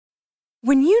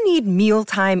When you need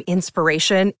mealtime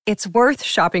inspiration, it's worth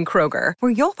shopping Kroger,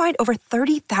 where you'll find over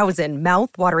 30,000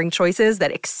 mouth-watering choices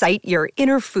that excite your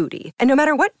inner foodie. And no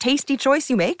matter what tasty choice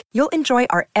you make, you'll enjoy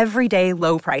our everyday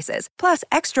low prices, plus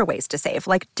extra ways to save,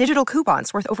 like digital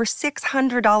coupons worth over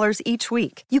 $600 each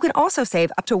week. You can also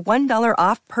save up to $1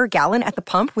 off per gallon at the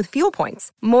pump with fuel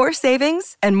points. More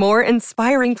savings and more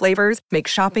inspiring flavors make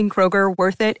shopping Kroger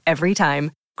worth it every time.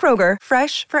 Kroger,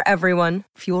 fresh for everyone.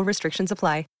 Fuel restrictions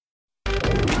apply.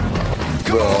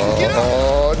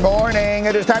 Good morning.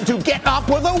 It is time to get up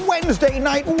with a Wednesday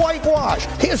night whitewash.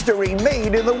 History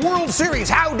made in the World Series.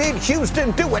 How did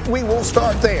Houston do it? We will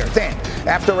start there. Then,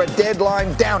 after a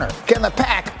deadline downer, can the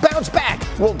Pack bounce back?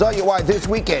 We'll tell you why this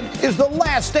weekend is the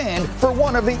last stand for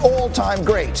one of the all-time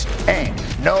greats. And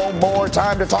no more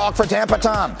time to talk for Tampa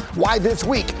Tom. Why this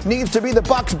week needs to be the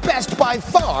Bucs' best by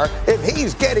far if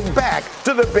he's getting back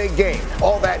to the big game.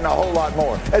 All that and a whole lot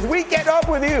more as we get up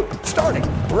with you, starting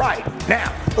right now.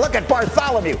 Look at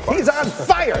Bartholomew. He's on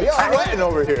fire. Sweating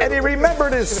over here. And he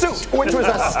remembered his suit, which was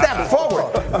a step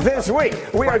forward this week.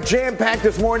 We are jam-packed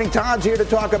this morning. Todd's here to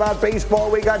talk about baseball.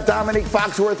 We got Dominique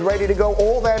Foxworth ready to go.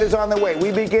 All that is on the way.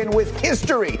 We begin with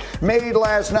history made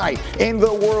last night in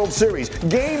the World Series.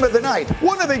 Game of the night.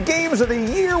 One of the games of the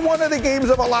year. One of the games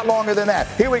of a lot longer than that.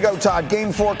 Here we go, Todd.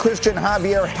 Game 4. Christian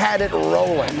Javier had it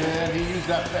rolling. Yeah, he used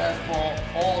that fastball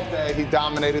all day. He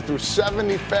dominated through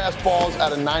 70 fastballs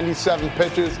out of 97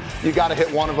 pitches. You got to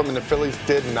hit one of them, and the Phillies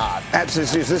did not.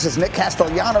 Absolutely. This is Nick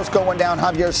Castellanos going down.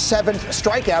 Javier's 7th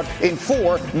strikeout in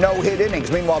 4 no-hit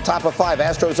innings. Meanwhile, top of 5,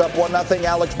 Astros up 1-0.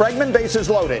 Alex Bregman, bases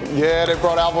loaded. Yeah, they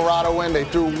brought Alvarado in. They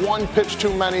threw one pitch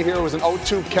too many here. It was an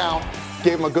 0-2 count.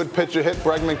 Gave him a good pitch to hit.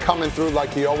 Bregman coming through like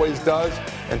he always does,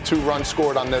 and 2 runs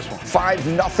scored on this one.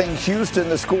 5-0 Houston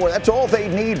the score. That's all they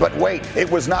need, but wait, it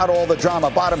was not all the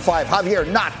drama. Bottom 5,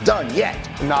 Javier not done yet.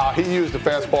 Nah, he used the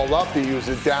fastball up. He used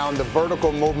it down. The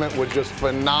vertical movement was just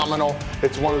phenomenal.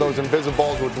 It's one of those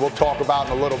invisibles, which we'll talk about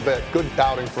in a little bit. Good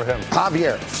outing for him.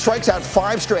 Javier strikes out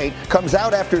 5 straight, comes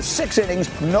out after 6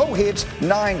 innings, no hits,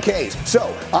 9 Ks.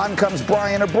 So on comes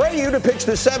Brian Abreu to pitch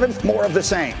the 7th, more of the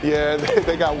same. Yeah,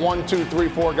 they got 1, 2, 3,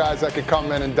 4 guys that could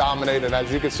come in and dominate. And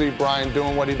as you can see, Brian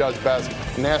doing what he does best.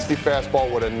 Nasty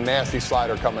fastball with a nasty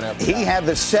slider coming after. He had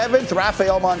the 7th.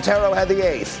 Rafael Montero had the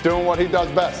 8th. Doing what he does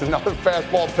best. Another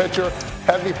fastball pitcher,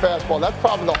 heavy fastball. That's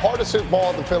probably the hardest hit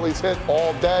ball the Phillies hit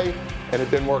all day, and it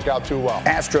didn't work out too well.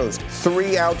 Astros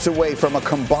 3 outs away from a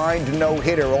combined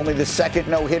no-hitter, only the 2nd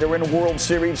no-hitter in World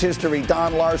Series history.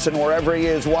 Don Larson, wherever he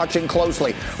is, watching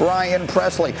closely. Ryan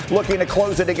Presley looking to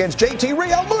close it against JT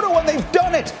Realmuto, and they've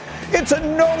done it. It's a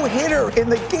no-hitter in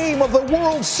the game of the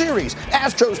World Series.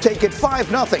 Astros take it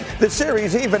 5-0. The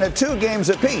series even at 2 games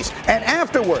apiece. And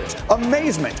afterwards,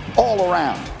 amazement all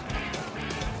around.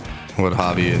 What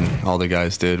Javi and all the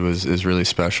guys did is really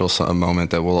special. A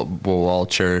moment that we'll all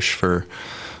cherish for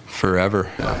forever.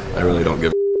 I really don't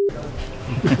give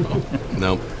a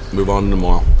No, move on to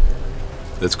tomorrow.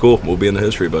 It's cool. We'll be in the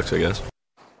history books, I guess.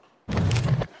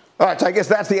 All right, so I guess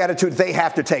that's the attitude they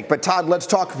have to take. But, Todd, let's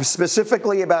talk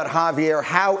specifically about Javier.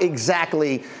 How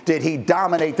exactly did he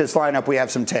dominate this lineup? We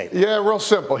have some tape. Yeah, real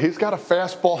simple. He's got a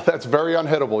fastball that's very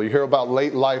unhittable. You hear about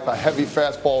late life, a heavy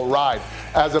fastball ride.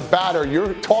 As a batter,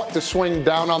 you're taught to swing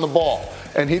down on the ball.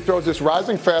 And he throws this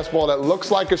rising fastball that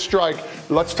looks like a strike.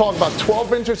 Let's talk about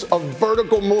 12 inches of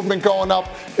vertical movement going up.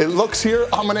 It looks here,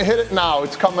 I'm going to hit it now.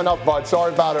 It's coming up, bud.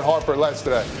 Sorry about it, Harper,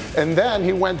 yesterday. And then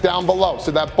he went down below.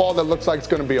 So that ball that looks like it's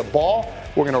going to be a ball,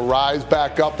 we're going to rise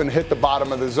back up and hit the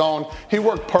bottom of the zone. He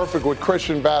worked perfect with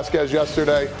Christian Vasquez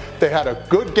yesterday. They had a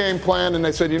good game plan, and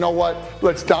they said, you know what,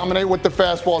 let's dominate with the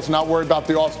fastball. Let's not worry about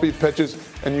the off-speed pitches.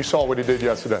 And you saw what he did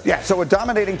yesterday. Yeah, so a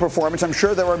dominating performance. I'm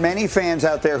sure there are many fans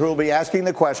out there who will be asking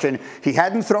the question. He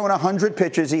hadn't thrown 100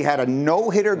 pitches. He had a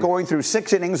no-hitter going through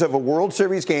 6 innings of a World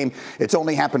Series game. It's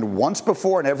only happened once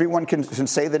before, and everyone can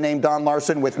say the name Don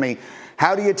Larson with me.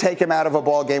 How do you take him out of a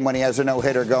ball game when he has a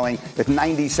no-hitter going with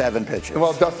 97 pitches?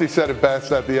 Well, Dusty said it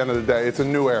best at the end of the day. It's a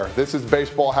new era. This is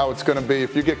baseball, how it's going to be.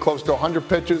 If you get close to 100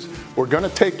 pitches, we're going to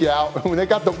take you out. They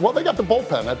got the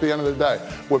bullpen at the end of the day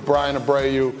with Brian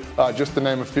Abreu, just to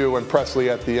name a few, and Presley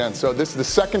at the end. So this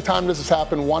is the 2nd time this has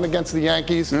happened, one against the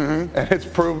Yankees, and it's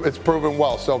proven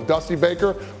well. So Dusty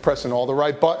Baker pressing all the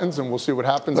right buttons, and we'll see what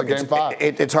happens in Game 5.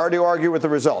 It's hard to argue with the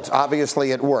results.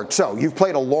 Obviously, it worked. So you've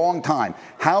played a long time.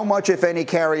 How much, if any,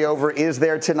 carryover is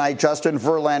there tonight? Justin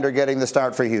Verlander getting the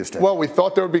start for Houston. Well, we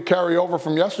thought there would be carryover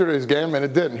from yesterday's game, and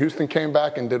it didn't. Houston came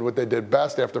back and did what they did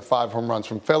best after 5 home runs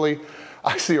from Philly.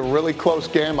 I see a really close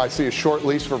game. I see a short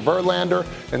leash for Verlander,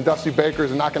 and Dusty Baker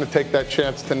is not going to take that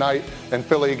chance tonight. And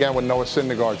Philly again with Noah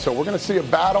Syndergaard. So we're going to see a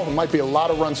battle. It might be a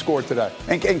lot of runs scored today.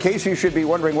 In case you should be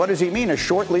wondering, what does he mean, a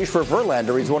short leash for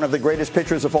Verlander? He's one of the greatest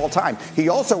pitchers of all time. He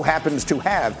also happens to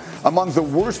have among the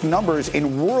worst numbers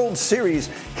in World Series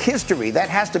history. That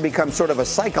has to become sort of a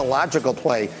psychological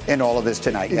play in all of this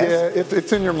tonight. Yes? Yeah,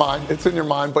 it's in your mind. It's in your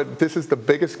mind. But this is the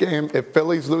biggest game. If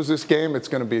Phillies lose this game, it's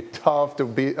going to be tough to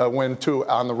win two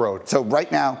on the road. So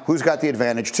right now, who's got the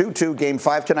advantage? 2-2, Game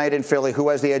 5 tonight in Philly. Who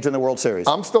has the edge in the World Series?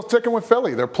 I'm still sticking with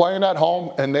Philly. They're playing at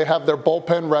home, and they have their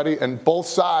bullpen ready, and both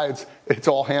sides, it's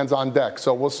all hands on deck.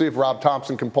 So we'll see if Rob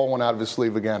Thompson can pull one out of his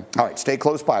sleeve again. All right, stay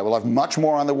close by. We'll have much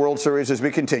more on the World Series as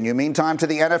we continue. Meantime, to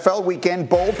the NFL weekend,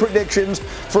 bold predictions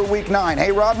for Week 9.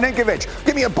 Hey, Rob Ninkovich,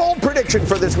 give me a bold prediction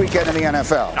for this weekend in the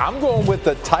NFL. I'm going with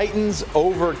the Titans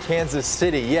over Kansas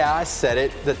City. Yeah, I said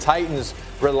it. The Titans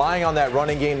relying on that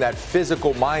running game, that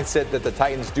physical mindset that the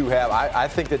Titans do have. I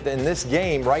think that in this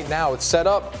game right now, it's set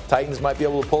up. Titans might be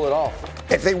able to pull it off.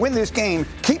 If they win this game,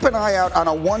 keep an eye out on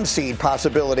a 1-seed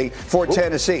possibility for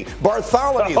Tennessee.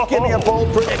 Bartholomew, give me a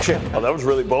bold prediction. Oh, that was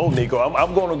really bold, Nico.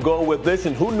 I'm going to go with this,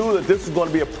 and who knew that this was going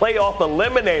to be a playoff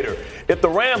eliminator? If the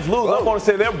Rams lose, I'm going to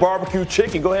say they're barbecue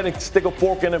chicken. Go ahead and stick a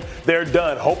fork in them. They're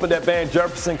done. Hoping that Van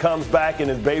Jefferson comes back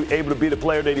and is able to be the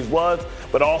player that he was,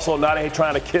 but also not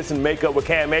trying to kiss and make up with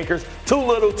Cam Akers. Too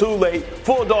little, too late.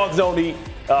 Full dogs don't eat.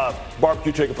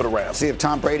 Barbecue chicken for the Rams. See if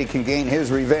Tom Brady can gain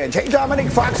his revenge. Hey, Dominic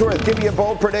Foxworth, give me a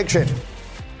bold prediction.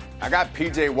 I got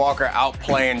P.J. Walker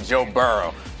outplaying Joe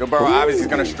Burrow. Joe Burrow obviously is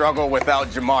going to struggle without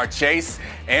Jamar Chase.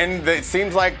 And it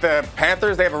seems like the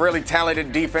Panthers, they have a really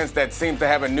talented defense that seems to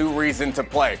have a new reason to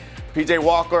play. P.J.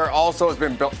 Walker also has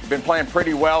been playing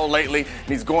pretty well lately, and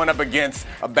he's going up against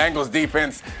a Bengals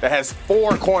defense that has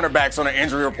 4 cornerbacks on an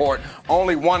injury report.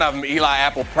 Only one of them, Eli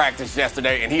Apple, practiced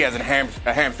yesterday, and he has a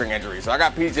hamstring injury. So I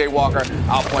got P.J. Walker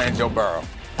outplaying Joe Burrow.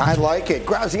 I like it.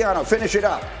 Graziano, finish it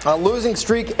up. A losing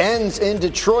streak ends in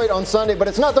Detroit on Sunday, but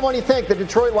it's not the one you think. The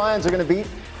Detroit Lions are going to beat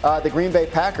the Green Bay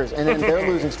Packers, and then their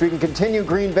losing streak and continue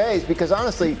Green Bay's, because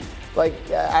honestly,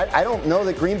 I don't know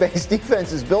that Green Bay's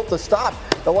defense is built to stop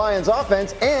the Lions'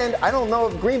 offense, and I don't know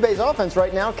if Green Bay's offense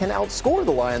right now can outscore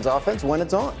the Lions' offense when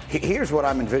it's on. Here's what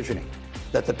I'm envisioning.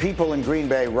 That the people in Green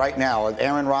Bay right now,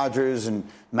 Aaron Rodgers and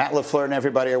Matt LaFleur and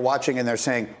everybody are watching, and they're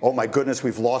saying, oh, my goodness,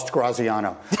 we've lost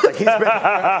Graziano. Like he's been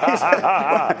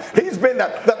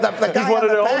the guy on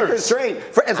the Packers train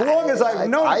for as long as I've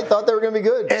known. I thought they were going to be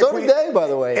good. So did they, by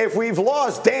the way. If we've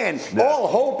lost Dan, all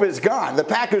hope is gone. The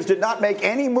Packers did not make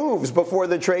any moves before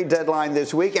the trade deadline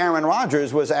this week. Aaron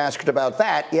Rodgers was asked about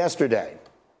that yesterday.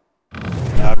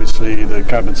 Obviously, the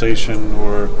compensation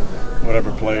or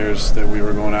whatever players that we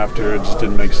were going after, it just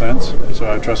didn't make sense.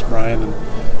 So I trust Brian,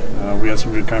 and we had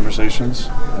some good conversations.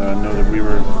 Know that we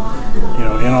were,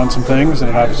 in on some things, and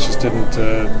it obviously just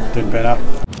didn't pan out.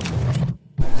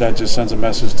 That just sends a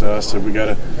message to us that we got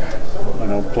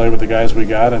to, play with the guys we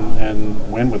got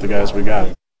and win with the guys we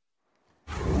got.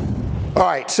 All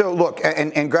right, so look,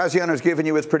 and Graziano's given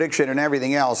you his prediction and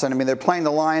everything else, and I mean, they're playing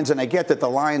the Lions, and I get that the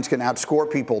Lions can outscore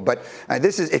people, but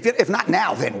this is, if not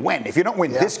now, then when? If you don't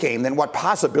win this game, then what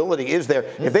possibility is there?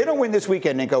 If they don't win this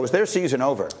weekend, Nico, is their season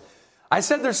over? I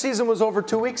said their season was over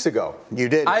 2 weeks ago. You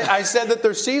did. I said that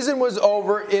their season was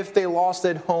over if they lost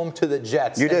at home to the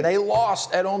Jets. You did. And they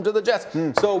lost at home to the Jets.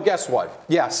 So guess what?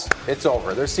 Yes, it's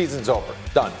over. Their season's over.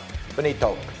 Done.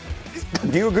 Finito.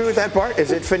 Do you agree with that part?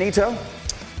 Is it finito?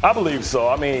 I believe so.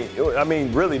 I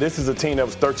mean, really, this is a team that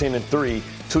was 13-3,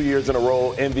 2 years in a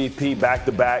row, MVP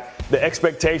back-to-back. The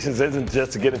expectations isn't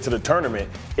just to get into the tournament.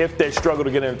 If they struggle to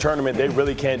get in the tournament, they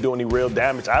really can't do any real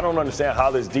damage. I don't understand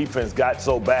how this defense got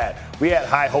so bad. We had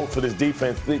high hopes for this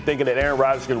defense, thinking that Aaron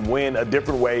Rodgers could win a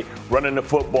different way, running the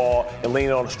football and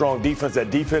leaning on a strong defense.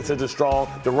 That defense is strong.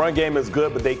 The run game is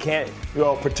good, but they can't,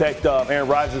 protect Aaron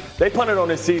Rodgers. They punted on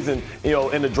this season,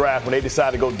 in the draft when they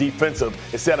decided to go defensive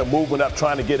instead of moving up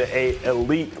trying to get an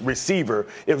elite receiver.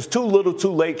 It was too little,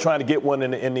 too late trying to get one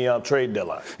in the trade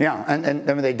deadline. Yeah, and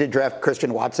I mean, they did draft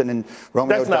Christian Watson and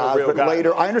Romeo That's not Dobbs, a real but guy.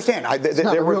 Later, I understand. It's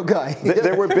not a real guy.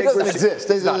 There were big. It doesn't exist.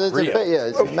 It's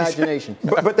It's imagination.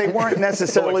 But they weren't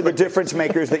necessarily the difference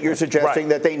makers that you're suggesting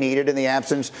that they needed in the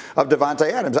absence of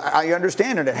Devontae Adams. I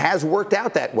understand, and it has worked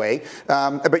out that way.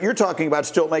 But you're talking about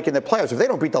still making the playoffs. If they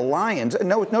don't beat the Lions,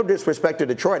 no disrespect to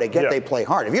Detroit, I get they play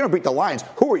hard. If you don't beat the Lions,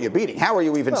 who are you beating? How are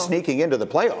you even sneaking into the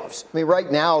playoffs? I mean,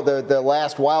 right now, the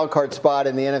last wild card spot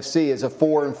in the NFC is a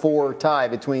 4-4 tie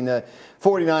between the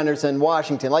 49ers and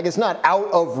Washington. Like, it's not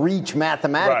out of reach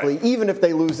mathematically, even if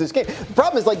they lose this game. The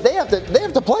problem is, like, they have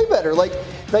to play better. Like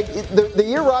the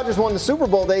year Rodgers won the Super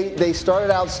Bowl, they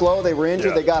started out slow, they were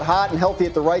injured, they got hot and healthy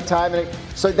at the right time, and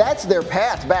so that's their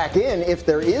path back in if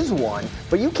there is one.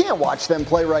 But you can't watch them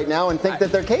play right now and think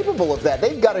that they're capable of that.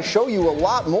 They've got to show you a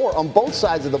lot more on both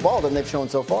sides of the ball than they've shown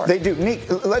so far. They do. Nick,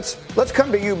 let's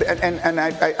come to you, and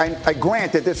I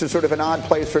grant that this is sort of an odd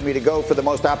place for me to go for the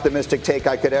most optimistic take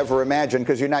I could ever imagine,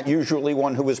 because you're not usually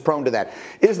one who is prone to that.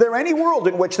 Is there any world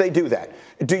in which they do that?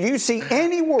 Do you see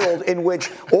any world in which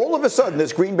all of a sudden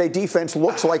this Green Bay defense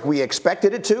looks like we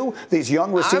expected it to? These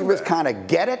young receivers kind of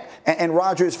get it, and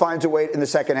Rodgers finds a way in the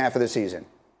second half of the season.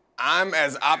 I'm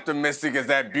as optimistic as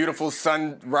that beautiful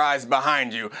sunrise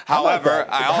behind you. However,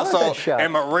 I also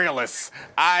am a realist.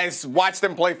 I watch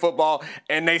them play football,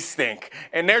 and they stink.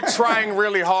 And they're trying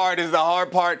really hard. Is the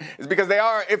hard part is because they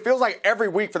are. It feels like every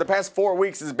week for the past 4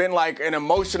 weeks has been like an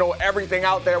emotional everything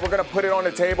out there. We're going to put it on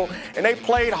the table. And they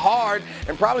played hard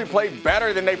and probably played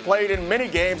better than they played in many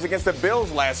games against the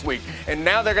Bills last week. And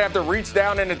now they're going to have to reach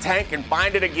down in the tank and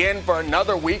find it again for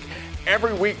another week.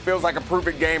 Every week feels like a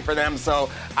perfect game for them, so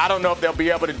I don't know if they'll be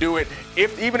able to do it.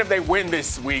 Even if they win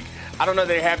this week, I don't know if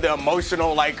they have the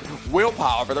emotional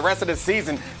willpower for the rest of the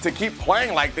season to keep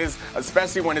playing like this,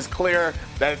 especially when it's clear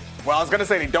that, well, I was going to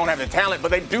say they don't have the talent,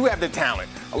 but they do have the talent.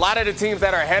 A lot of the teams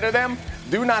that are ahead of them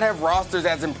do not have rosters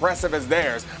as impressive as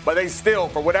theirs, but they still,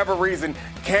 for whatever reason,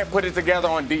 can't put it together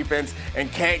on defense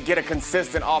and can't get a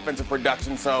consistent offensive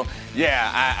production. So,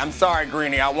 yeah, I'm sorry,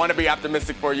 Greeny. I want to be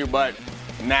optimistic for you, but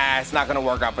nah, it's not going to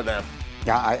work out for them.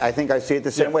 Yeah, I think I see it the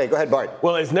same way. Go ahead, Bart.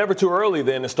 Well, it's never too early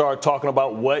then to start talking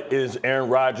about what is Aaron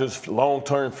Rodgers'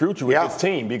 long-term future with his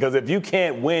team. Because if you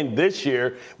can't win this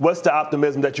year, what's the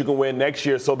optimism that you can win next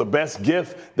year? So the best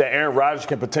gift that Aaron Rodgers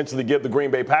can potentially give the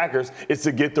Green Bay Packers is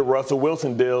to get the Russell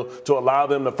Wilson deal to allow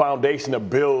them the foundation to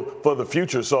build for the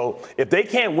future. So if they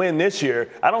can't win this year,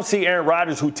 I don't see Aaron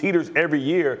Rodgers, who teeters every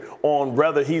year on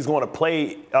whether he's going to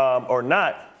play or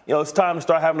not. It's time to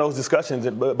start having those discussions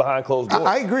behind closed doors.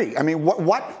 I agree. I mean,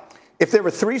 what if there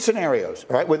were three scenarios,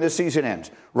 right, when this season ends?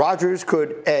 Rodgers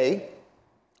could, A,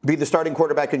 be the starting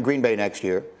quarterback in Green Bay next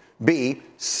year, B,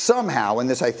 somehow, and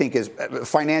this I think is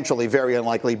financially very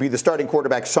unlikely, be the starting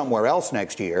quarterback somewhere else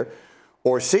next year,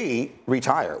 or C,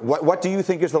 retire. What do you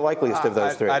think is the likeliest of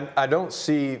those three? I don't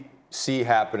see C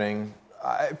happening.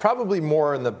 Probably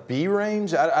more in the B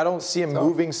range. I don't see him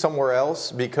moving somewhere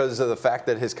else because of the fact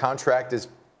that his contract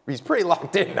he's pretty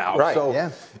locked in now. Right.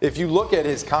 So if you look at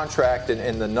his contract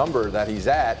and the number that he's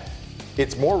at,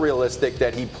 it's more realistic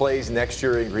that he plays next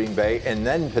year in Green Bay, and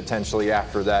then potentially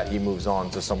after that he moves on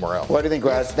to somewhere else. What do you think,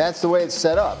 Russ? That's the way it's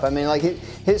set up. I mean, like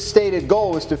his stated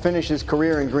goal was to finish his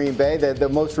career in Green Bay. The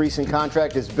most recent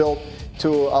contract is built to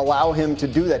allow him to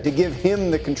do that, to give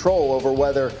him the control over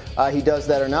whether he does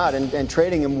that or not. And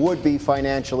trading him would be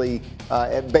financially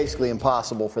basically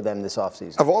impossible for them this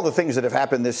offseason. Of all the things that have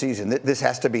happened this season, this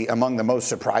has to be among the most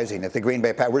surprising. If the Green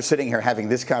Bay Packers, we're sitting here having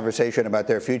this conversation about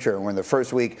their future, and we're in the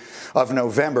first week of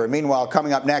November. Meanwhile,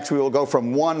 coming up next, we will go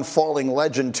from one falling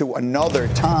legend to another.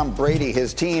 Tom Brady,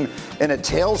 his team in a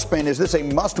tailspin. Is this a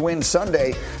must-win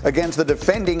Sunday against the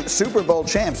defending Super Bowl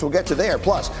champs? We'll get to there.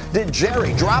 Plus, did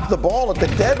Jerry drop the ball at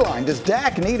the deadline? Does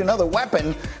Dak need another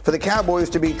weapon for the Cowboys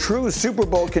to be true Super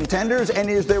Bowl contenders? And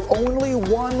is there only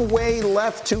one way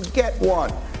left to get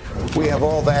one? We have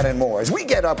all that and more as we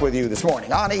get up with you this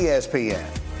morning on ESPN.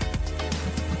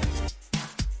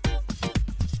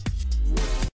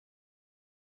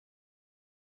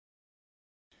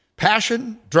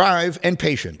 Passion, drive, and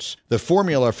patience. The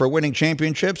formula for winning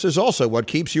championships is also what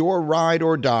keeps your ride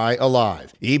or die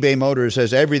alive. eBay Motors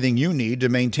has everything you need to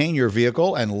maintain your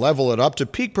vehicle and level it up to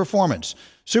peak performance.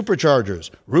 Superchargers,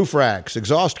 roof racks,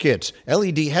 exhaust kits,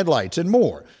 LED headlights, and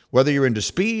more. Whether you're into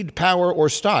speed, power, or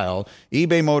style,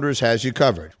 eBay Motors has you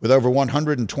covered. With over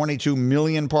 122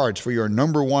 million parts for your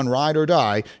number one ride or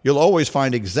die, you'll always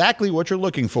find exactly what you're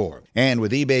looking for. And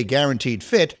with eBay Guaranteed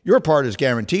Fit, your part is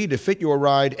guaranteed to fit your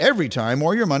ride every time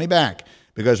or your money back.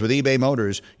 Because with eBay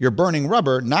Motors, you're burning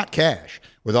rubber, not cash.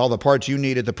 With all the parts you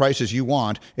need at the prices you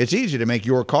want, it's easy to make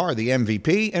your car the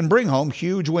MVP and bring home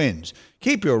huge wins.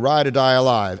 Keep your ride or die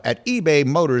alive at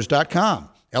ebaymotors.com.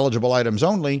 Eligible items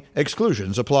only.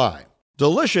 Exclusions apply.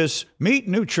 Delicious, meet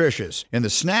nutritious, in the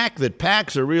snack that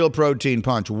packs a real protein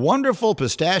punch. Wonderful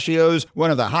Pistachios, one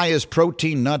of the highest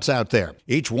protein nuts out there.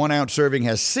 Each 1 ounce serving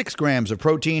has 6 grams of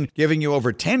protein, giving you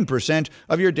over 10%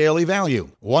 of your daily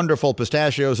value. Wonderful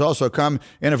Pistachios also come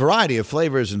in a variety of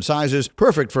flavors and sizes,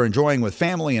 perfect for enjoying with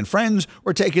family and friends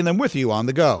or taking them with you on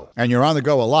the go. And you're on the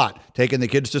go a lot, taking the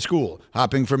kids to school,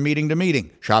 hopping from meeting to meeting,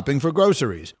 shopping for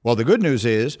groceries. Well, the good news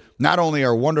is, not only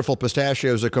are Wonderful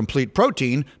Pistachios a complete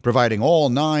protein, providing all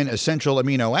 9 essential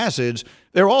amino acids,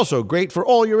 they're also great for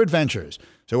all your adventures.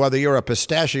 So whether you're a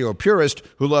pistachio purist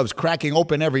who loves cracking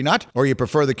open every nut, or you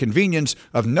prefer the convenience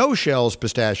of no-shells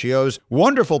pistachios,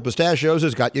 Wonderful Pistachios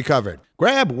has got you covered.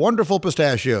 Grab Wonderful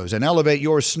Pistachios and elevate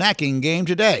your snacking game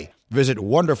today. Visit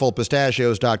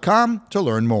wonderfulpistachios.com to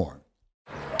learn more.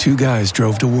 2 guys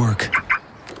drove to work.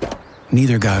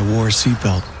 Neither guy wore a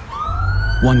seatbelt.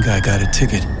 One guy got a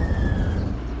ticket.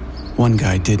 One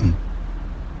guy didn't.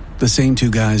 The same 2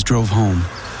 guys drove home.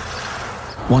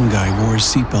 One guy wore his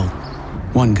seatbelt.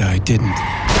 One guy didn't.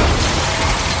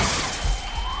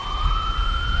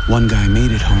 One guy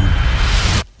made it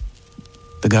home.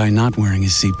 The guy not wearing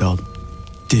his seatbelt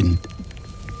didn't.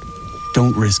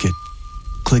 Don't risk it.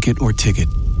 Click it or ticket.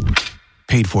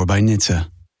 Paid for by NHTSA.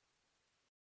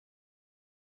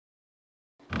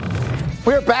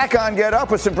 We're back on Get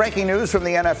Up with some breaking news from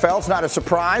the NFL. It's not a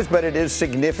surprise, but it is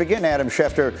significant. Adam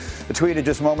Schefter tweeted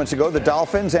just moments ago, the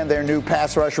Dolphins and their new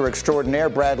pass rusher extraordinaire,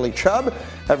 Bradley Chubb,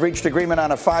 have reached agreement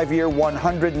on a 5-year,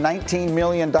 $119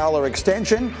 million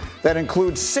extension that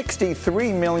includes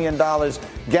 $63 million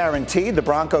guaranteed. The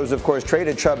Broncos, of course,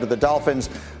 traded Chubb to the Dolphins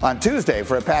on Tuesday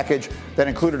for a package that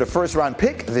included a first-round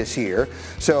pick this year.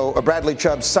 So Bradley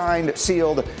Chubb signed,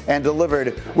 sealed, and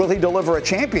delivered. Will he deliver a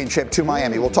championship to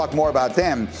Miami? We'll talk more about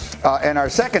them in our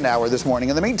second hour this morning.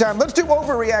 In the meantime, let's do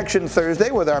Overreaction Thursday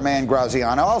with our man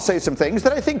Graziano. I'll say some things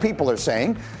that I think people are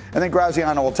saying, and then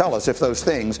Graziano will tell us if those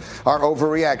things are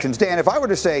overreactions. Dan, if I were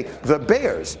to say the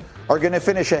Bears are going to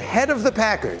finish ahead of the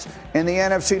Packers in the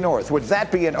NFC North, would that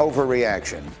be an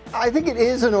overreaction? I think it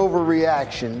is an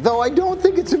overreaction, though I don't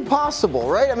think it's impossible,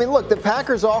 right? I mean, look, the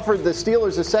Packers offered the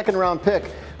Steelers a second-round pick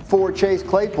for Chase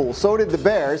Claypool. So did the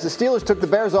Bears. The Steelers took the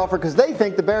Bears offer because they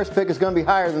think the Bears pick is going to be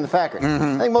higher than the Packers.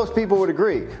 I think most people would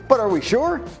agree. But are we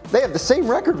sure? They have the same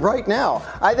record right now.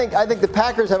 I think the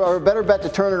Packers are a better bet to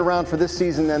turn it around for this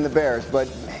season than the Bears.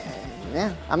 But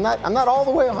yeah, I'm not all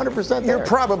the way 100% there. You're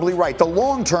probably right. The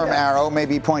long-term arrow may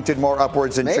be pointed more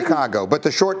upwards in Chicago, but the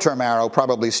short-term arrow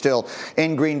probably still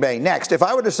in Green Bay. Next, if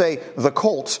I were to say the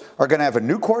Colts are going to have a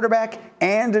new quarterback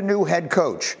and a new head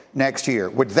coach next year,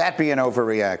 would that be an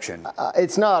overreaction?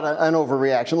 It's not an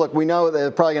overreaction. Look, we know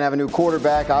they're probably going to have a new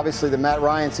quarterback. Obviously, the Matt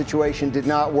Ryan situation did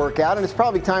not work out, and it's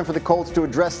probably time for the Colts to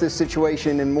address this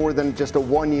situation in more than just a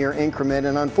one-year increment.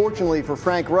 And unfortunately for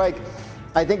Frank Reich,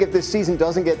 I think if this season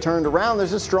doesn't get turned around,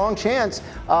 there's a strong chance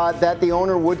that the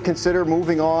owner would consider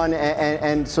moving on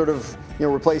and sort of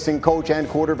replacing coach and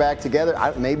quarterback together.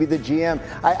 Maybe the GM.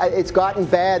 It's gotten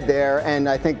bad there, and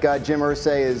I think Jim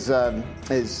Irsay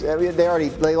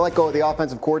they let go of the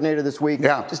offensive coordinator this week.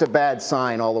 Yeah. Just a bad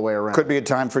sign all the way around. Could be a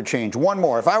time for change. One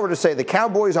more. If I were to say the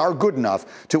Cowboys are good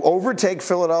enough to overtake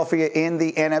Philadelphia in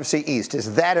the NFC East,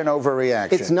 is that an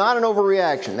overreaction? It's not an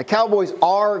overreaction. The Cowboys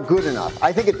are good enough.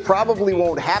 I think it probably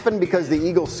won't happen because the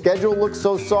Eagles' schedule looks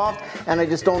so soft, and I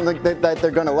just don't think that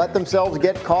they're going to let themselves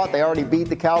get caught. They already beat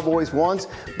the Cowboys once,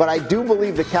 but I do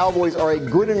believe the Cowboys are a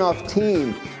good enough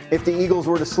team if the Eagles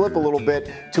were to slip a little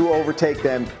bit to overtake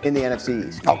them in the NFC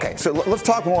East. Okay, so let's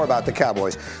talk more about the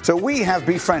Cowboys. So we have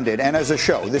befriended, and as a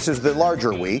show, this is the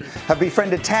larger we, have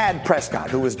befriended Tad Prescott,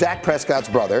 who is Dak Prescott's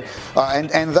brother,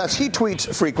 and thus he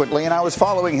tweets frequently, and I was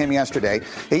following him yesterday.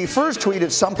 He first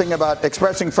tweeted something about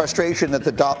expressing frustration that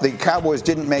the Cowboys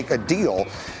didn't make a deal.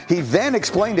 He then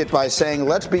explained it by saying,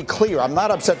 let's be clear, I'm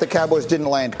not upset the Cowboys didn't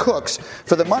land Cooks.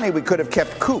 For the money, we could have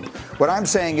kept Coop. What I'm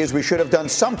saying is we should have done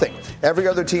something. Every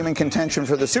other team in contention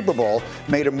for the Super Bowl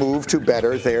made a move to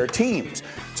better their teams.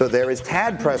 So there is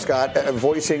Tad Prescott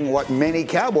voicing what many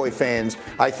Cowboy fans,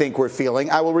 I think, were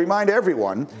feeling. I will remind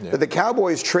everyone that the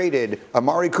Cowboys traded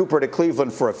Amari Cooper to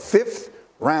Cleveland for a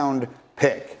 5th-round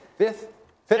pick. Fifth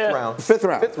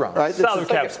round. Right? Solid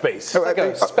cap space. Like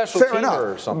a special fair teamer enough.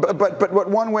 or something. But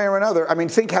one way or another, I mean,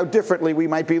 think how differently we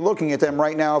might be looking at them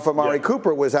right now if Amari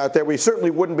Cooper was out there. We certainly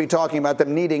wouldn't be talking about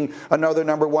them needing another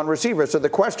number one receiver. So the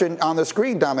question on the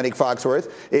screen, Dominique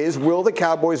Foxworth, is will the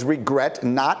Cowboys regret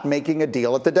not making a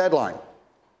deal at the deadline?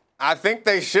 I think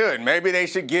they should. Maybe they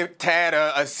should give Tad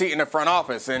a seat in the front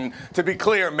office. And to be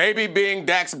clear, maybe being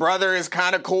Dak's brother is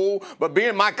kind of cool, but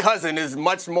being my cousin is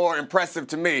much more impressive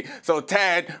to me. So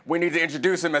Tad, we need to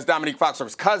introduce him as Dominique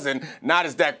Foxworth's cousin, not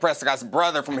as Dak Prescott's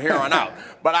brother from here on out.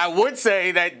 But I would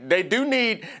say that they do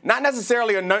need not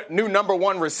necessarily a new number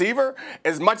one receiver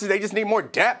as much as they just need more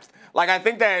depth. Like, I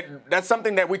think that's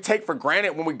something that we take for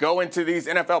granted when we go into these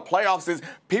NFL playoffs is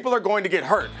people are going to get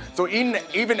hurt. So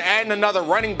even adding another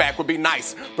running back would be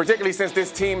nice, particularly since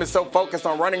this team is so focused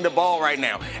on running the ball right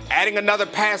now. Adding another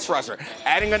pass rusher,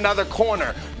 adding another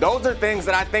corner. Those are things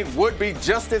that I think would be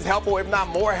just as helpful, if not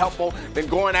more helpful, than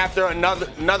going after going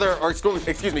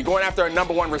after a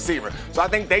number one receiver. So I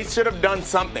think they should have done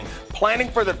something.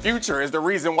 Planning for the future is the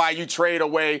reason why you trade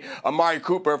away Amari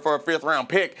Cooper for a 5th-round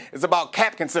pick. It's about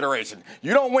cap consideration.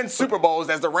 You don't win Super Bowls,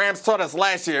 as the Rams taught us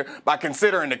last year, by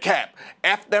considering the cap.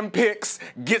 F them picks,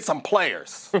 get some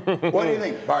players. What do you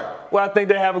think, Bart? Well, I think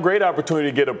they have a great opportunity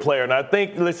to get a player. And I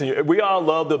think, listen, we all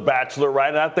love The Bachelor, right?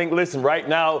 And I think, listen, right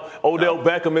now, Odell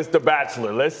Beckham is The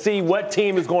Bachelor. Let's see what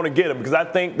team is going to get him, because I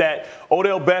think that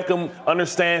Odell Beckham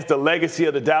understands the legacy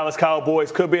of the Dallas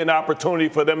Cowboys. Could be an opportunity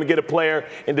for them to get a player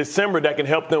in December that can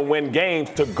help them win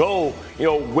games to go,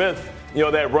 with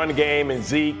that run game and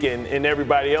Zeke and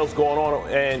everybody else going on.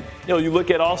 And, you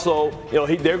look at also,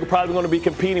 they're probably going to be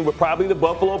competing with probably the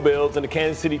Buffalo Bills and the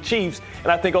Kansas City Chiefs.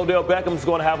 And I think Odell Beckham is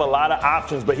going to have a lot of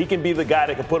options, but he can be the guy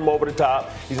that can put him over the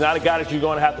top. He's not a guy that you're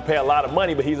going to have to pay a lot of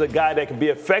money, but he's a guy that can be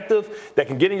effective, that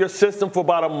can get in your system for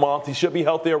about a month. He should be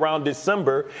healthy around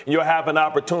December, and you'll have an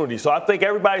opportunity. So I think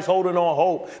everybody's holding on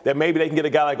hope that maybe they can get a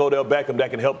guy like Odell Beckham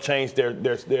that can help change their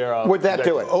Would that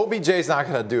do it? OBJ's not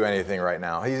going to do anything right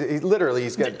now.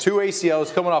 He's got 2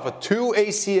 ACLs, coming off of 2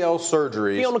 ACL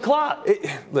surgeries. He on the clock.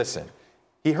 Listen,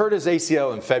 he hurt his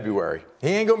ACL in February. He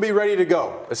ain't going to be ready to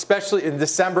go, especially in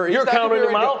December. You're counting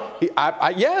him out?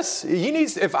 Yes. He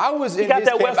needs. If I was in his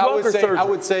camp, I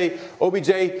would say,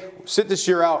 OBJ, sit this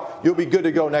year out. You'll be good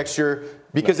to go next year.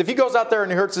 Because if he goes out there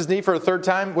and he hurts his knee for a 3rd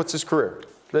time, what's his career?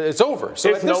 It's over.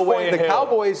 So at this point, the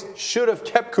Cowboys should have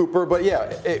kept Cooper. But,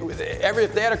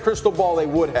 if they had a crystal ball, they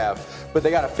would have. But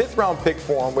they got a 5th-round pick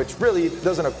for him, which really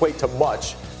doesn't equate to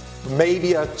much.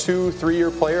 Maybe a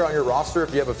 2-3-year player on your roster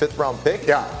if you have a 5th-round pick.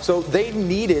 Yeah. So they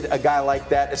needed a guy like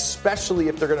that, especially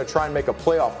if they're going to try and make a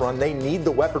playoff run. They need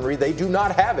the weaponry. They do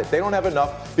not have it. They don't have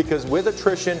enough because with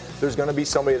attrition, there's going to be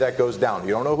somebody that goes down.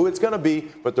 You don't know who it's going to be,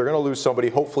 but they're going to lose somebody,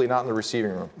 hopefully not in the receiving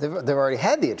room. They've already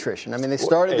had the attrition. I mean, they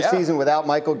started the season without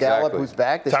Michael Gallup, who's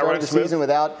back. They started the season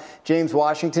without James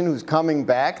Washington, who's coming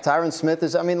back. Tyron Smith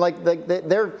is,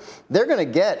 they're going to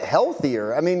get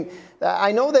healthier. I mean,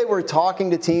 I know they were talking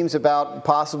to teams about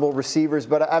possible receivers,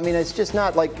 but it's just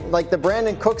not like the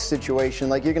Brandon Cooks situation.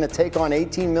 Like, you're going to take on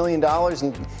 $18 million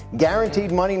and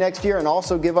guaranteed money next year and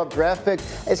also give up draft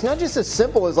picks. It's not just as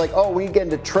simple as we get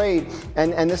into trade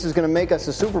and this is going to make us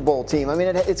a Super Bowl team. I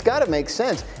mean, it's got to make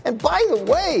sense. And by the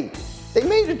way, they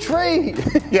made a trade.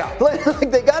 Yeah.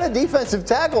 They got a defensive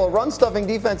tackle, a run-stuffing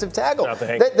defensive tackle.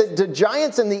 The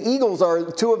Giants and the Eagles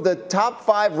are 2 of the top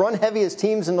 5 run-heaviest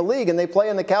teams in the league, and they play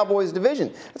in the Cowboys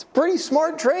division. It's a pretty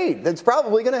smart trade that's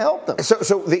probably going to help them.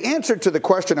 So the answer to the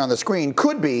question on the screen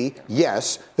could be,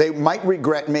 yes, they might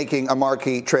regret making a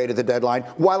marquee trade at the deadline,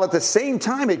 while at the same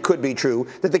time it could be true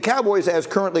that the Cowboys, as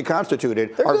currently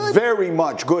constituted, are very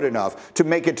much good enough to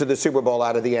make it to the Super Bowl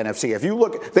out of the NFC. If you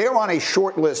look, they are on a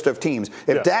short list of teams.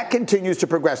 If Dak continues to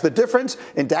progress, the difference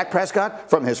in Dak Prescott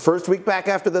from his first week back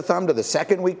after the thumb to the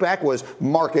second week back was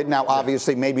marked. Now,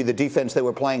 obviously, maybe the defense they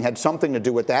were playing had something to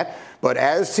do with that. But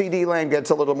as CeeDee Lamb gets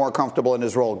a little more comfortable in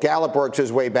his role, Gallup works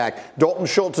his way back, Dalton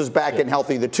Schultz is back and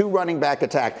healthy, the 2 running back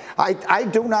attack, I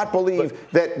do not believe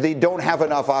that they don't have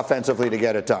enough offensively to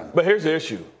get it done. But here's the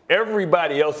issue.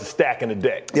 Everybody else is stacking the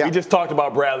deck. Yeah. We just talked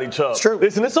about Bradley Chubb. It's true.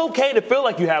 Listen, it's okay to feel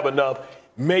like you have enough.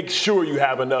 Make sure you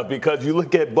have enough, because you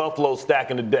look at Buffalo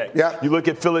stacking the deck. Yeah. You look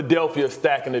at Philadelphia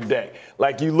stacking the deck.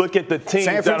 Like, you look at the teams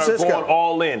that are going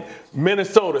all in.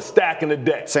 Minnesota stacking the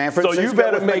deck. San Francisco, so you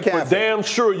better make McCaffrey. for damn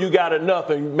sure you got enough,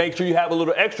 and make sure you have a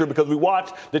little extra, because we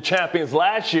watched the champions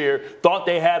last year, thought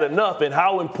they had enough, and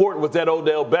how important was that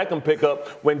Odell Beckham pickup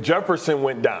when Jefferson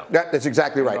went down? That's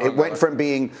exactly right. It went from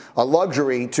being a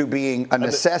luxury to being a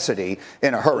necessity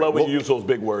in a hurry. I love when you use those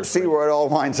big words. See where it all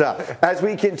winds up. As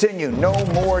we continue, no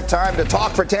more time to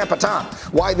talk for Tampa Tom.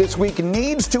 Why this week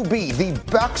needs to be the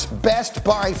Bucs' best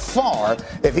by far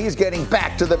if he's getting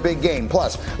back to the big game.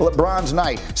 Plus, LeBron's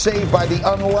night saved by the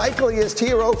unlikeliest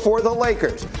hero for the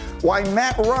Lakers. Why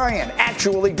Matt Ryan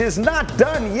actually is not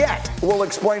done yet. We'll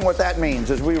explain what that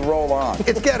means as we roll on.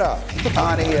 It's Get Up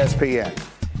on ESPN.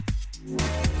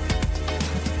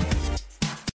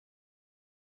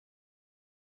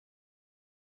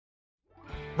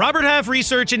 Robert Half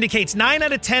research indicates 9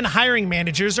 out of 10 hiring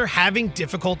managers are having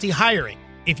difficulty hiring.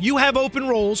 If you have open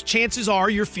roles, chances are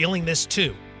you're feeling this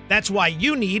too. That's why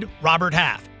you need Robert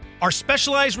Half. Our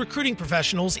specialized recruiting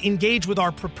professionals engage with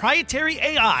our proprietary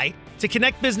AI to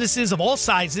connect businesses of all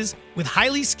sizes with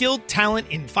highly skilled talent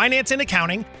in finance and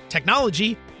accounting,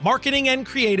 technology, marketing and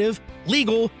creative,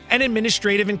 legal, and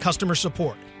administrative and customer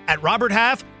support. At Robert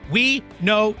Half, we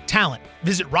know talent.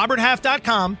 Visit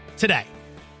roberthalf.com today.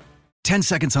 10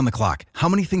 seconds on the clock. How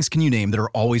many things can you name that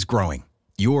are always growing?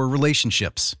 Your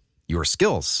relationships, your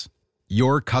skills,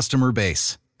 your customer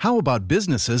base. How about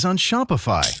businesses on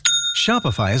Shopify?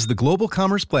 Shopify is the global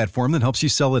commerce platform that helps you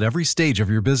sell at every stage of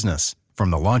your business.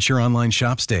 From the launch your online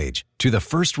shop stage, to the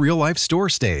first real-life store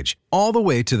stage, all the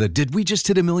way to the did we just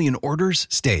hit a million orders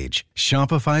stage.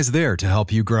 Shopify's there to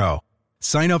help you grow.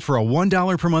 Sign up for a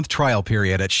 $1 per month trial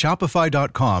period at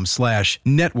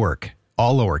shopify.com/network,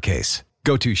 all lowercase.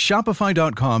 Go to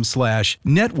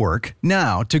shopify.com/network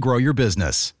now to grow your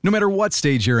business, no matter what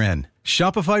stage you're in.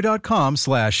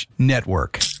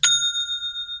 Shopify.com/network.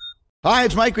 Hi,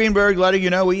 it's Mike Greenberg letting you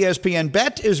know ESPN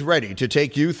Bet is ready to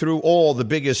take you through all the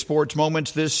biggest sports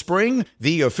moments this spring.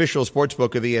 The official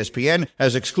sportsbook of ESPN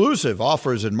has exclusive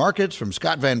offers and markets from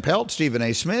Scott Van Pelt, Stephen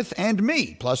A. Smith, and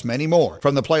me, plus many more.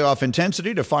 From the playoff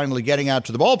intensity to finally getting out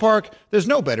to the ballpark, there's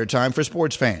no better time for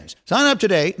sports fans. Sign up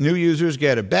today. New users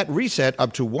get a bet reset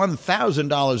up to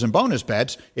 $1,000 in bonus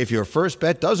bets if your first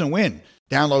bet doesn't win.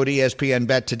 Download ESPN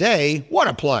Bet today. What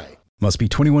a play. Must be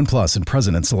 21 plus and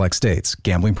present in select states.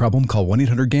 Gambling problem? Call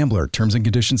 1-800-GAMBLER. Terms and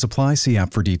conditions apply. See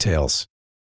app for details.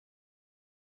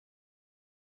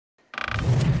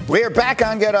 We're back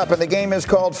on Get Up, and the game is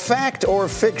called Fact or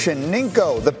Fiction.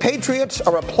 Ninko, the Patriots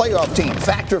are a playoff team.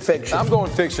 Fact or fiction? I'm going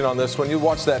fiction on this one. You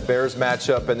watch that Bears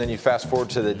matchup, and then you fast forward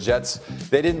to the Jets.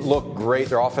 They didn't look great.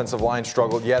 Their offensive line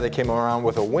struggled. Yeah, they came around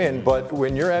with a win, but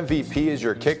when your MVP is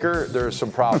your kicker, there's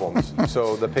some problems.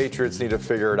 So the Patriots need to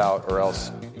figure it out, or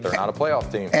else they're not a playoff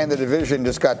team. And the division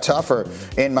just got tougher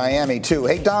in Miami, too.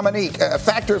 Hey, Dominique,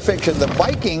 fact or fiction, the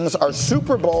Vikings are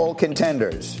Super Bowl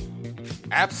contenders.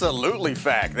 Absolutely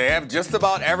fact. They have just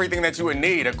about everything that you would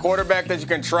need. A quarterback that you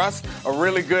can trust, a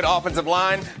really good offensive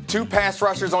line, 2 pass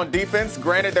rushers on defense.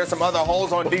 Granted, there's some other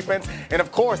holes on defense. And,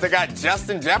 of course, they got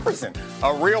Justin Jefferson,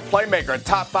 a real playmaker, a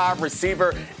top 5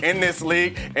 receiver in this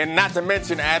league, and not to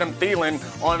mention Adam Thielen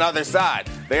on the other side.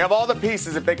 They have all the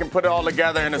pieces if they can put it all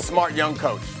together in a smart young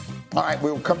coach. All right,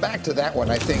 we'll come back to that one,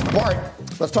 I think. Bart,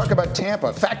 let's talk about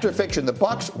Tampa. Fact or fiction, the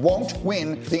Bucs won't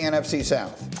win the NFC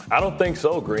South. I don't think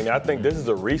so, Green. I think this is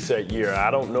a reset year.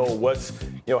 I don't know what's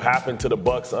happened to the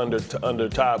Bucs under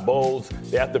Todd Bowles.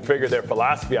 They have to figure their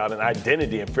philosophy out and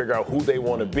identity and figure out who they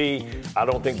want to be. I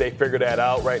don't think they figured that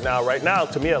out right now. Right now,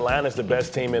 to me, Atlanta's the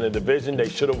best team in the division. They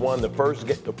should have won the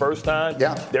first time.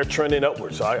 Yeah. They're trending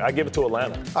upwards, so I give it to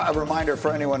Atlanta. A reminder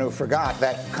for anyone who forgot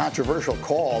that controversial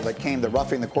call that came, the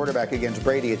roughing the quarterback against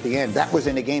Brady at the end. That was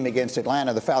in a game against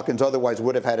Atlanta. The Falcons otherwise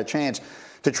would have had a chance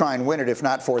to try and win it if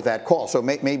not for that call. So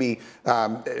maybe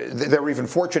they're even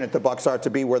fortunate, the Bucs are, to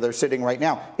be where they're sitting right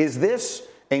now. Is this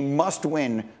a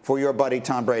must-win for your buddy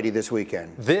Tom Brady this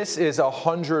weekend? This is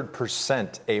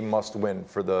 100% a must-win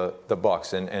for the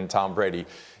Bucs and Tom Brady.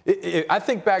 I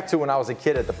think back to when I was a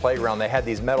kid at the playground. They had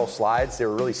these metal slides. They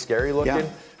were really scary looking. Yeah.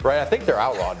 Right? I think they're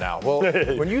outlawed now. Well,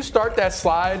 when you start that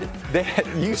slide,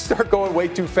 you start going way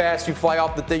too fast. You fly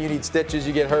off the thing. You need stitches.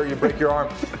 You get hurt. You break your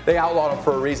arm. They outlawed them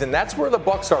for a reason. That's where the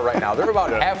Bucs are right now. They're about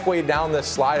halfway down this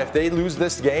slide. If they lose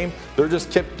this game, they're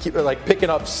just keep like picking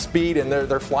up speed and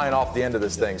they're flying off the end of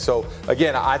this thing. So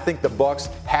again, I think the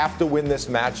Bucs have to win this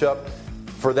matchup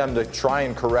for them to try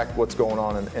and correct what's going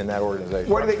on in that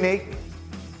organization. What do you think, Nate?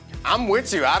 I'm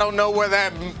with you. I don't know where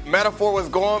that metaphor was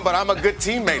going, but I'm a good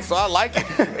teammate, so I like it.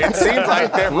 It seems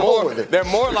like they're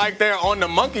more like they're on the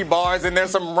monkey bars and there's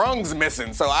some rungs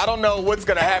missing. So I don't know what's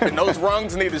going to happen. Those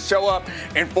rungs need to show up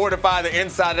and fortify the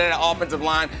inside of that offensive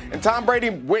line. And Tom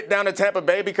Brady went down to Tampa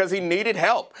Bay because he needed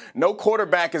help. No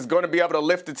quarterback is going to be able to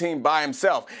lift the team by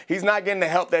himself. He's not getting the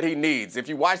help that he needs. If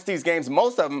you watch these games,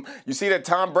 most of them, you see that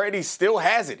Tom Brady still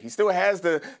has it. He still has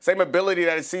the same ability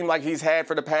that it seemed like he's had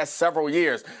for the past several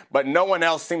years. But no one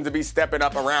else seems to be stepping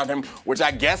up around him, which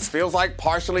I guess feels like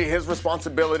partially his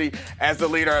responsibility as the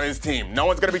leader of his team. No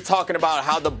one's going to be talking about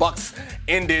how the Bucs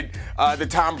ended the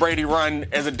Tom Brady run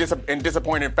in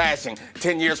disappointing fashion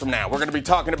 10 years from now. We're going to be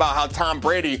talking about how Tom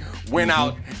Brady went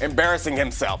out embarrassing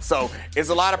himself. So it's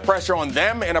a lot of pressure on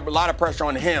them and a lot of pressure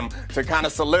on him to kind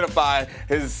of solidify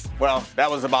his, well, that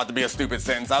was about to be a stupid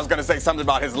sentence. I was going to say something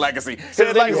about his legacy.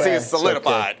 His legacy is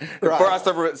solidified for us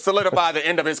to solidify the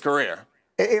end of his career.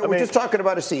 We're just talking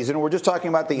about a season. We're just talking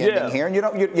about the ending here. And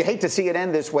you hate to see it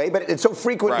end this way, but it so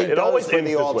frequently It does always for ends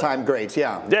the this all-time way. greats.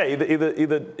 Yeah. Yeah,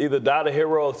 either die the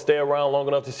hero or stay around long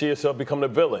enough to see yourself become the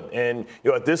villain. And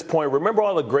at this point, remember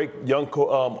all the great young,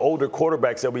 older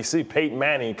quarterbacks that we see. Peyton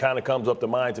Manning kind of comes up to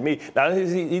mind to me. Now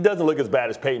he doesn't look as bad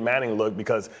as Peyton Manning looked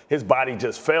because his body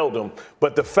just failed him.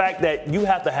 But the fact that you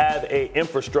have to have a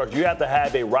infrastructure, you have to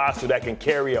have a roster that can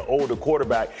carry an older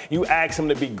quarterback. You ask him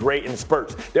to be great in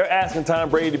spurts. They're asking Tom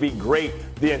Brady to be great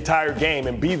the entire game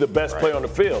and be the best player on the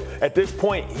field. At this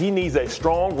point, he needs a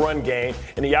strong run game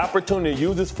and the opportunity to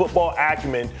use his football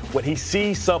acumen when he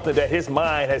sees something that his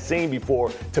mind has seen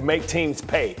before to make teams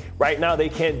pay. Right now, they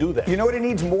can't do that. You know what he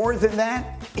needs more than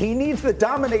that? He needs the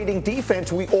dominating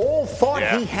defense we all thought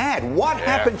he had. What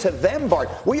happened to them, Bart?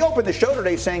 We opened the show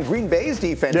today saying Green Bay's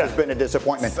defense has been a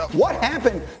disappointment. What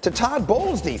happened to Todd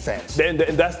Bowles' defense? And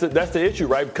that's the issue,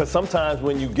 right? Because sometimes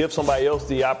when you give somebody else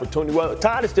the opportunity, well,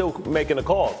 Todd is still making the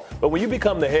calls, but when you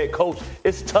become the head coach,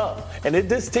 it's tough. And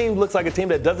this team looks like a team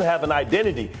that doesn't have an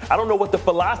identity. I don't know what the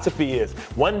philosophy is.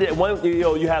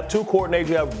 You have two coordinators.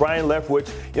 You have Brian Leftwich,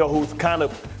 who's kind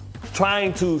of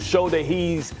trying to show that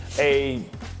he's a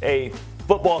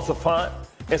football savant.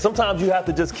 And sometimes you have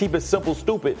to just keep it simple,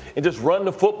 stupid, and just run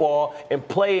the football and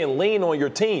play and lean on your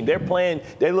team. They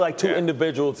look like two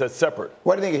individuals that's separate.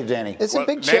 What do you think, Danny? It's a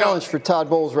big challenge for Todd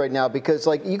Bowles right now because,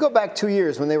 you go back 2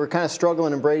 years when they were kind of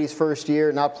struggling in Brady's first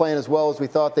year, not playing as well as we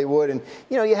thought they would. And,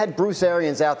 you had Bruce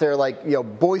Arians out there,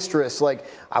 boisterous,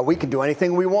 we can do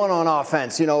anything we want on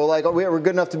offense, we're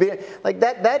good enough to be –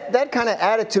 that kind of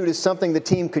attitude is something the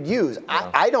team could use.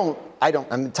 I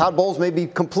mean, Todd Bowles may be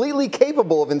completely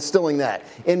capable of instilling that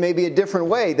in maybe a different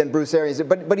way than Bruce Arians did,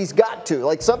 but he's got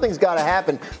to. Something's got to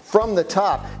happen from the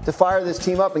top to fire this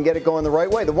team up and get it going the right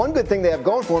way. The one good thing they have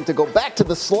going for them, to go back to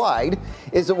the slide,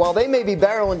 is that while they may be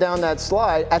barreling down that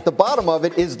slide, at the bottom of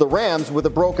it is the Rams with a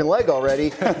broken leg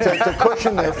already to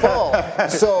cushion their fall.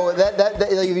 So that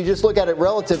if you just look at it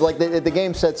relative, the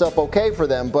game sets up okay for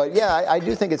them. But yeah, I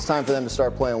do think it's time for them to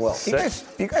start playing well.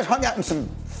 You guys hung out in some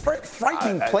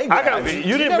frightening playgrounds.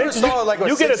 You didn't mention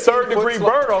you get a third-degree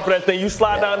burn off of that thing. You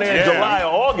slide down there in July or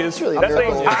August. Really that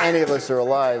thing's hot. Any of us are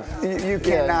alive. You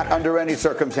cannot, under any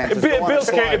circumstances,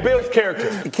 it builds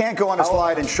character. You can't go on a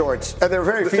slide in shorts. There are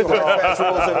very few fast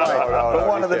rules in life, but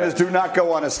one of them is do not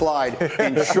go on a slide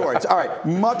in shorts. All right,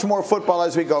 much more football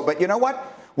as we go, but you know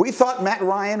what? We thought Matt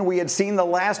Ryan, we had seen the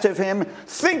last of him.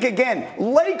 Think again.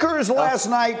 Lakers last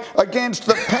night against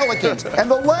the Pelicans.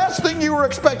 And the last thing you were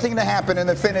expecting to happen in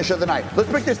the finish of the night. Let's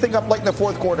pick this thing up late in the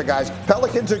fourth quarter, guys.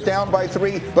 Pelicans are down by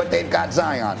 3, but they've got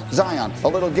Zion. Zion, a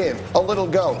little give, a little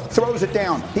go. Throws it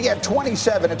down. He had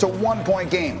 27. It's a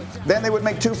 1-point game. Then they would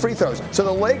make 2 free throws. So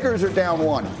the Lakers are down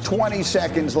 1. 20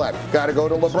 seconds left. Got to go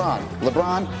to LeBron.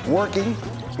 LeBron working.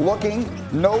 Looking,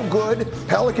 no good.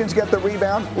 Pelicans get the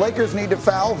rebound. Lakers need to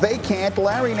foul. They can't.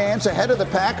 Larry Nance ahead of the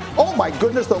pack. Oh my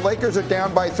goodness, the Lakers are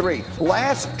down by 3.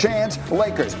 Last chance,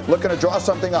 Lakers looking to draw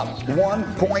something up.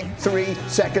 1.3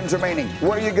 seconds remaining.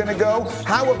 Where are you going to go?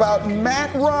 How about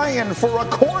Matt Ryan for a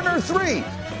corner 3?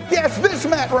 Yes, this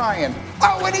Matt Ryan.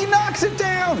 Oh, and he knocks it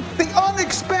down. The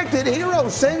unexpected hero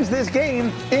sends this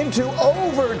game into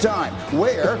overtime,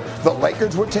 where the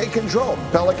Lakers would take control.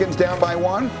 Pelicans down by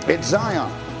 1. It's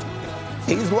Zion.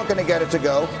 He's looking to get it to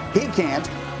go. He can't.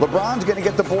 LeBron's going to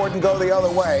get the board and go the other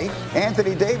way.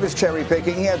 Anthony Davis cherry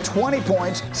picking. He had 20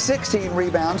 points, 16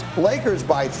 rebounds. Lakers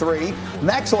by 3.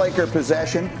 Next Laker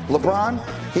possession. LeBron,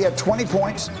 he had 20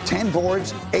 points, 10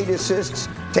 boards, 8 assists.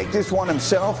 Take this one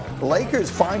himself.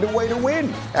 Lakers find a way to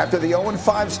win. After the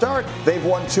 0-5 start, they've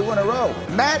won 2 in a row.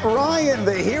 Matt Ryan,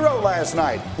 the hero last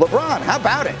night. LeBron, how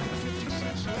about it?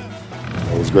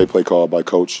 It was a great play call by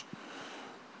Coach.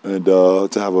 And to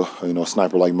have a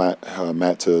sniper like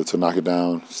Matt to knock it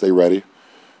down, stay ready,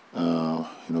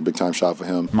 big time shot for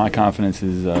him. My confidence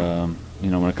is,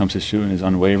 when it comes to shooting, is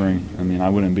unwavering. I mean,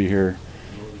 I wouldn't be here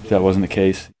if that wasn't the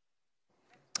case.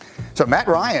 So Matt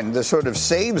Ryan, this sort of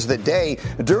saves the day.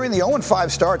 During the 0-5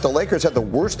 start, the Lakers had the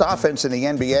worst offense in the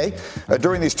NBA.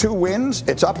 During these 2 wins,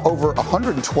 it's up over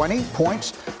 120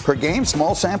 points per game.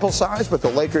 Small sample size, but the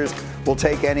Lakers will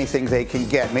take anything they can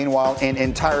get. Meanwhile, in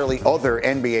entirely other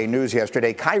NBA news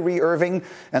yesterday, Kyrie Irving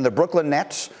and the Brooklyn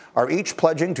Nets are each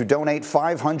pledging to donate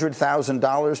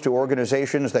 $500,000 to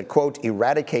organizations that, quote,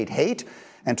 eradicate hate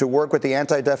and to work with the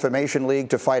Anti-Defamation League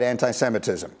to fight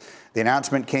anti-Semitism. The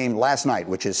announcement came last night,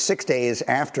 which is 6 days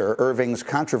after Irving's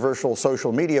controversial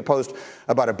social media post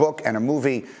about a book and a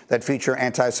movie that feature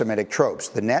anti-Semitic tropes.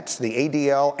 The Nets, the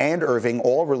ADL, and Irving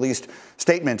all released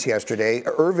statements yesterday.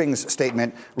 Irving's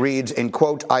statement reads, in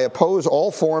quote, "I oppose all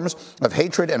forms of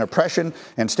hatred and oppression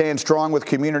and stand strong with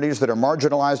communities that are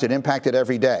marginalized and impacted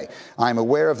every day. I am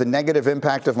aware of the negative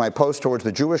impact of my post towards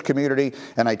the Jewish community,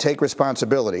 and I take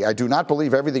responsibility. I do not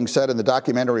believe everything said in the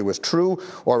documentary was true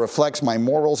or reflects my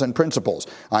morals and principles.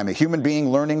 I'm a human being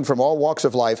learning from all walks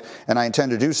of life, and I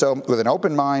intend to do so with an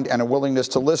open mind and a willingness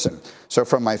to listen. So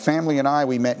from my family and I,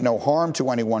 we meant no harm to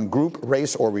any one group,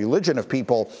 race, or religion of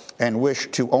people, and wish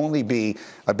to only be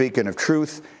a beacon of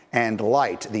truth and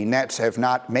light." The Nets have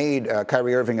not made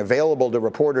Kyrie Irving available to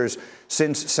reporters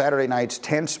since Saturday night's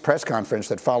tense press conference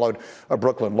that followed a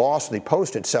Brooklyn loss. The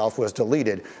post itself was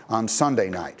deleted on Sunday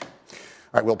night.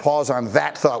 All right, we'll pause on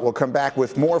that thought. We'll come back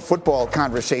with more football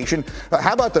conversation.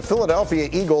 How about the Philadelphia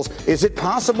Eagles? Is it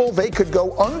possible they could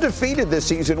go undefeated this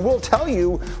season? We'll tell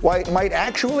you why it might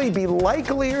actually be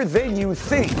likelier than you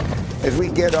think as we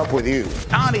get up with you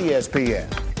on ESPN.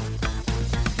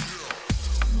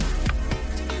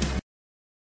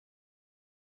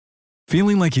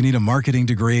 Feeling like you need a marketing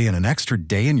degree and an extra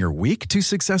day in your week to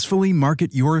successfully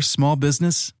market your small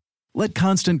business? Let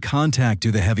Constant Contact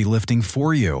do the heavy lifting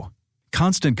for you.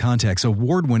 Constant Contact's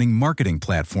award-winning marketing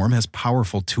platform has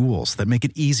powerful tools that make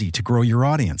it easy to grow your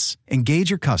audience, engage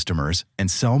your customers,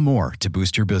 and sell more to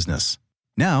boost your business.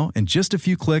 Now, in just a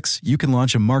few clicks, you can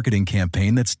launch a marketing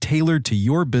campaign that's tailored to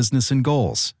your business and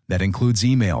goals. That includes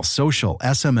email, social,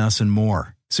 SMS, and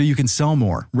more. So you can sell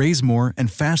more, raise more,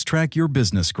 and fast-track your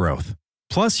business growth.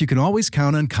 Plus, you can always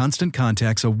count on Constant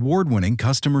Contact's award-winning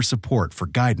customer support for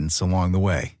guidance along the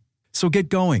way. So get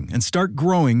going and start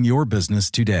growing your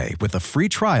business today with a free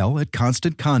trial at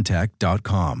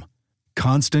ConstantContact.com.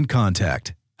 Constant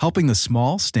Contact, helping the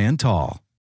small stand tall.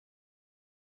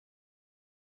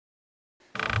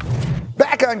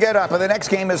 Back on Get Up, and the next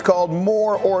game is called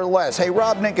More or Less. Hey,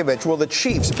 Rob Ninkovich, will the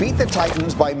Chiefs beat the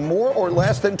Titans by more or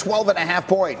less than 12.5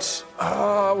 points?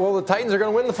 Well, the Titans are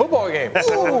going to win the football game.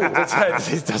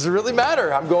 It doesn't really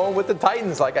matter. I'm going with the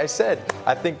Titans, like I said.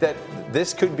 I think that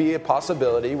this could be a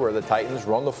possibility where the Titans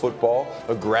run the football,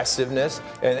 aggressiveness,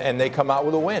 and they come out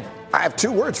with a win. I have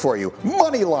 2 words for you.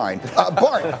 Money line.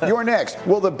 Bart, you're next.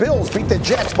 Will the Bills beat the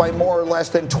Jets by more or less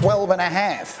than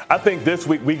 12.5? I think this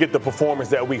week we get the performance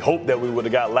that we hoped that we would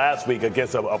have got last week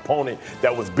against an opponent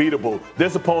that was beatable.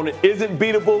 This opponent isn't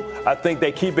beatable. I think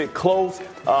they keep it close.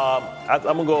 I'm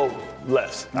going to go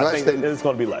less. I think it's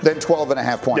going to be less. Than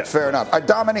 12.5 points. Yes. Fair enough.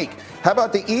 Dominique, how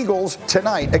about the Eagles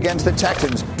tonight against the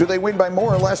Texans? Do they win by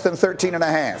more or less than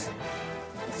 13.5?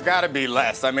 It's got to be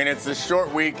less. I mean, it's a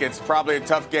short week. It's probably a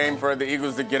tough game for the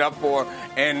Eagles to get up for.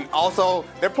 And also,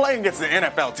 they're playing against an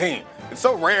NFL team. It's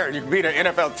so rare you can beat an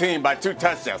NFL team by 2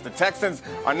 touchdowns. The Texans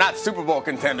are not Super Bowl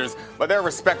contenders, but they're a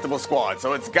respectable squad.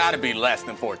 So it's got to be less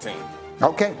than 14.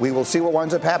 Okay, we will see what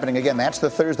winds up happening. Again, that's the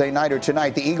Thursday nighter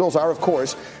tonight. The Eagles are, of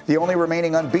course, the only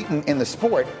remaining unbeaten in the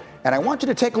sport. And I want you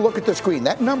to take a look at the screen.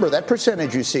 That number, that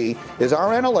percentage you see, is our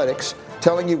analytics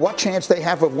telling you what chance they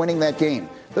have of winning that game.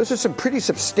 Those are some pretty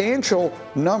substantial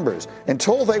numbers.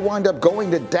 Until they wind up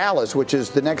going to Dallas, which is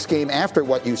the next game after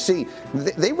what you see,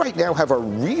 they right now have a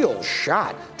real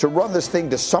shot to run this thing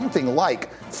to something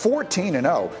like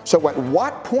 14-0. So at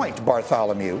what point,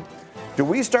 Bartholomew, do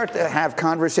we start to have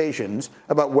conversations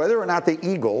about whether or not the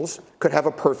Eagles could have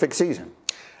a perfect season?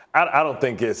 I don't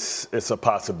think it's a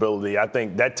possibility. I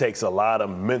think that takes a lot of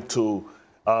mental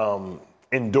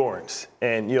endurance.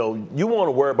 And, you want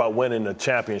to worry about winning a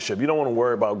championship. You don't want to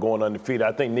worry about going undefeated.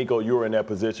 I think, Nico, you were in that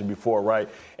position before, right?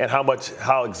 And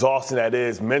how exhausting that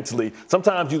is mentally.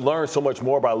 Sometimes you learn so much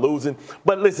more by losing.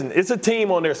 But listen, it's a team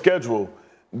on their schedule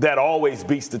that always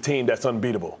beats the team that's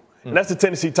unbeatable. And that's the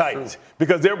Tennessee Titans,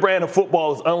 because their brand of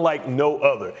football is unlike no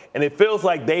other. And it feels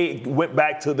like they went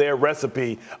back to their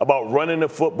recipe about running the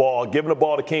football, giving the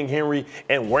ball to King Henry,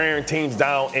 and wearing teams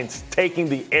down and taking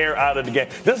the air out of the game.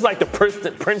 This is like the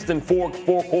Princeton four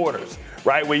quarters,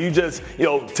 right, where you just,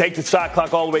 take the shot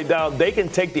clock all the way down. They can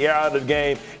take the air out of the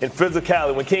game in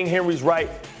physicality. When King Henry's right,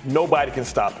 nobody can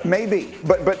stop it. Maybe,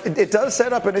 but it does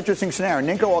set up an interesting scenario.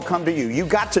 Nico, I'll come to you. You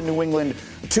got to New England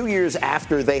 2 years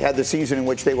after they had the season in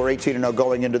which they were 18-0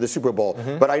 going into the Super Bowl.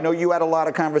 Mm-hmm. But I know you had a lot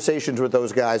of conversations with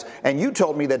those guys, and you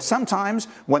told me that sometimes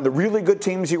when the really good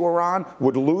teams you were on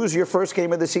would lose your first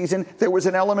game of the season, there was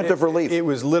an element of relief. It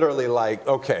was literally like,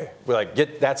 okay,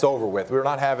 that's over with. We're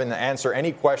not having to answer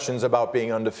any questions about about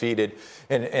being undefeated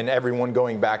and everyone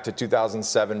going back to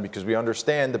 2007 because we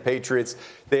understand the Patriots,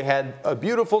 they had a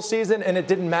beautiful season and it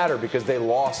didn't matter because they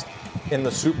lost in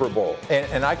the Super Bowl.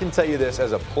 And I can tell you this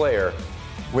as a player,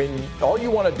 when all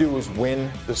you want to do is win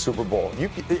the Super Bowl.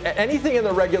 Anything in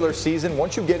the regular season,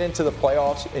 once you get into the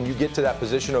playoffs and you get to that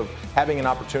position of having an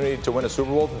opportunity to win a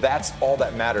Super Bowl, that's all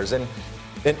that matters. And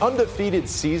an undefeated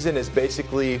season is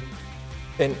basically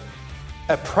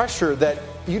a pressure that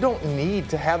you don't need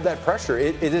to have that pressure.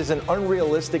 It is an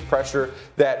unrealistic pressure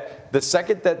that the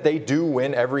second that they do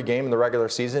win every game in the regular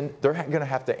season, they're going to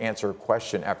have to answer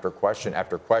question after question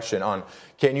after question on,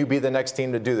 can you be the next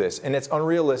team to do this? And it's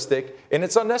unrealistic and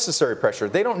it's unnecessary pressure.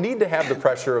 They don't need to have the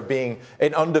pressure of being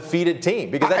an undefeated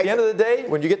team because at the end of the day,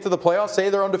 when you get to the playoffs, say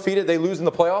they're undefeated, they lose in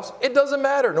the playoffs, it doesn't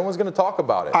matter. No one's going to talk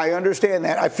about it. I understand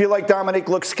that. I feel like Dominique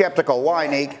looks skeptical. Why,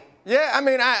 Neek? Yeah, I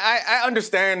mean, I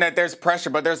understand that there's pressure,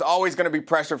 but there's always going to be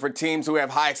pressure for teams who have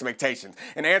high expectations.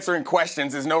 And answering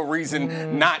questions is no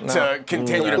reason not to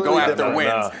continue to go after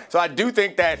wins. So I do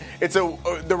think that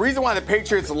the reason why the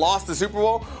Patriots lost the Super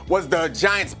Bowl was the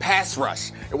Giants' pass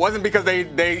rush. It wasn't because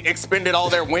they expended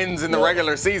all their wins in the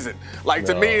regular season.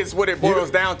 To me, it's what it boils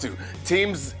down to.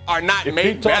 Teams are not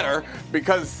made better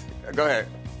because – go ahead.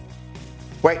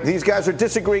 Wait, these guys are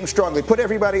disagreeing strongly. Put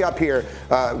everybody up here,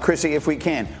 Chrissy, if we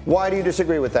can. Why do you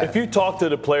disagree with that? If you talk to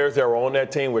the players that were on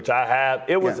that team, which I have,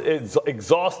 it was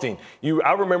exhausting.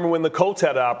 I remember when the Colts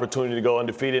had the opportunity to go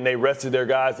undefeated and they rested their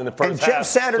guys in the first half. And Jeff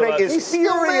Saturday is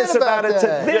furious about it to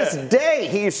this day.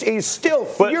 He's still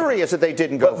furious that they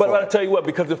didn't go for it. But I'll tell you what,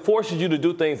 because it forces you to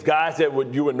do things, guys that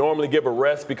you would normally give a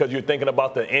rest because you're thinking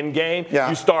about the end game,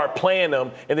 you start playing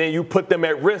them, and then you put them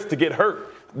at risk to get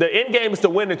hurt. The end game is to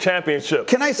win the championship.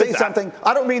 Can I say something?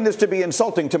 I don't mean this to be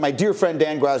insulting to my dear friend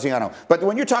Dan Graziano, but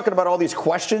when you're talking about all these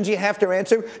questions you have to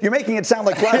answer, you're making it sound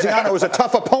like Graziano is a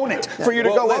tough opponent for you to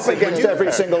go up against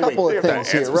every single week. A couple of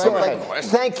things here, right?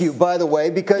 Thank you, by the way,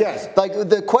 because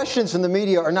the questions from the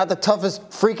media are not the toughest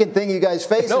freaking thing you guys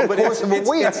face in the course of a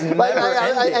week.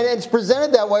 And it's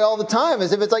presented that way all the time,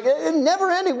 as if it's like never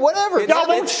ending, whatever. Y'all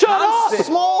don't shut up.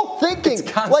 Small thinking,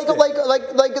 like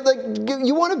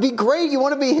you want to be great, you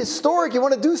want to be historic. You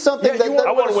want to do something.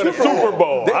 I want to win a Super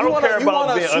Bowl. I don't care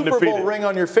about being undefeated. You want a Super Bowl ring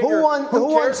on your finger.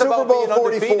 Who won Super Bowl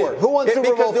 44? Who won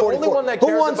Super Bowl 44?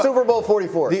 Who won Super Bowl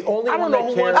 44? The only one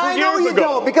that cares. I know you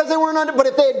don't because they weren't under. But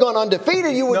if they had gone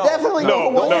undefeated, you would definitely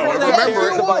know.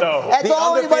 That's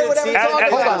all anybody would ever talk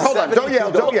about. Hold on.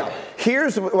 Don't yell.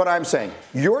 Here's what I'm saying.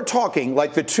 You're talking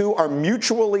like the two are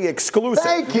mutually exclusive.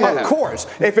 Thank you. Of course,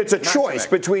 if it's a choice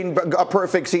between a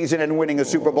perfect season and winning a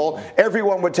Super Bowl,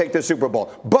 everyone would take the Super Bowl.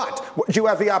 But what you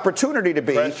have the opportunity to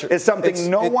be is something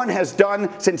no one has done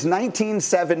since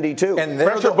 1972. And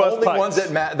they're the only ones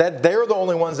they're the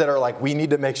only ones that are like, we need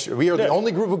to make sure. We are the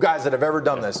only group of guys that have ever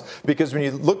done this. Because when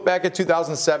you look back at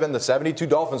 2007, the 72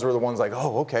 Dolphins were the ones like,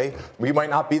 oh, okay, we might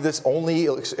not be this only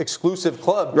exclusive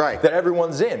club that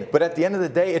everyone's in. But at the end of the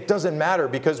day, it doesn't matter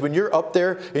because when you're up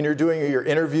there and you're doing your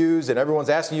interviews and everyone's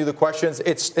asking you the questions,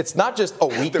 it's not just a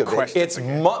week of it. It's a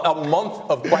month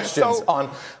of questions on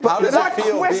how does it feel.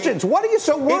 Questions. What are you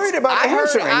so worried about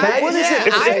answering? What is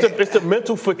it? It's the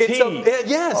mental fatigue.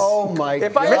 Yes. Oh my God.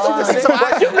 If I answer the same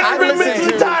question, you've never been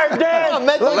mentally tired, Dan.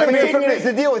 Mental fatigue is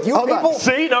to deal with you people.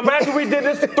 See, now imagine we did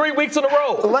this 3 weeks in a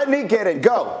row. Let me get it.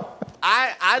 Go.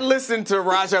 I listened to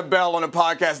Raja Bell on a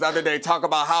podcast the other day talk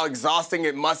about how exhausting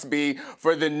it must be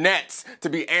for the Nets to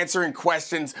be answering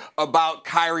questions about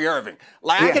Kyrie Irving.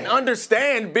 I can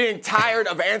understand being tired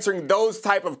of answering those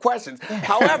type of questions.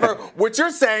 However, what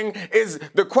you're saying is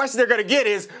the question they're going to get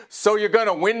is, so you're going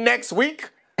to win next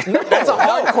week? That's a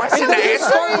hard question to answer.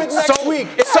 Start with next week.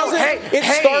 It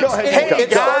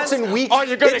starts in week. Are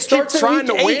you going to keep trying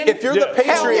to win? If you're the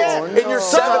Patriots and you're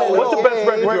 7, what's the best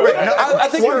record? I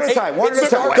think one at a time.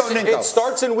 It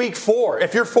starts in week 4.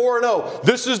 If you're 4-0,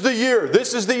 this is the year.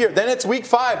 This is the year. Then it's week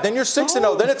 5. Then you're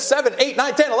 6-0. Then it's 7, 8,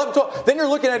 9, 10, 11, 12. Then you're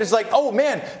looking at it as like, oh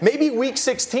man, maybe week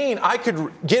 16 I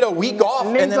could get a week off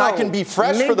and then I can be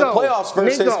fresh for the playoffs.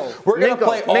 Versus we're going to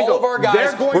play all of our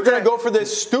guys. We're going to go for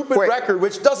this stupid record,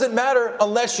 which doesn't matter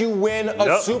unless you win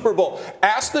a Super Bowl.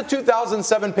 Ask the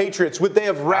 2007 Patriots, would they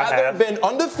have rather been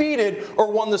undefeated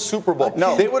or won the Super Bowl?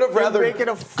 No. They would have rather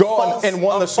gone and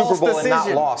won the Super Bowl and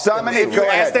not lost. Dominic, go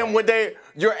ahead.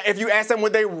 If you ask them,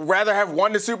 would they rather have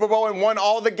won the Super Bowl and won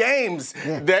all the games?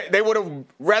 They would have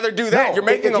rather do that. No, you're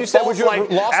making a false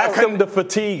ask them the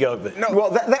fatigue of it. No.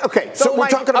 Well, okay. So we're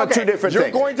talking about two different things.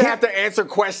 things. You're going to have to answer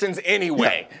questions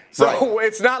anyway. So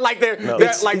it's not like if you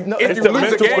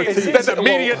lose a game, that the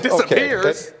media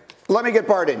disappears. Let me get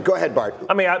Bart in. Go ahead, Bart.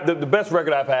 I mean, the best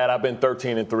record I've had, I've been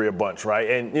 13-3 a bunch, right?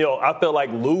 And, I feel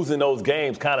like losing those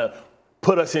games kind of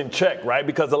put us in check, right?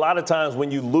 Because a lot of times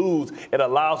when you lose, it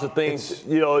allows the things,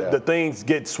 the things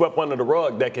get swept under the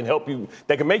rug that can help you,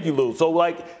 that can make you lose. So,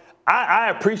 I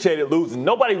appreciated losing.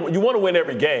 You want to win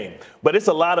every game, but it's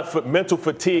a lot of mental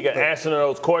fatigue and answering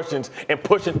those questions and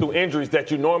pushing through injuries that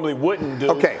you normally wouldn't do.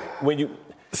 Okay. When you.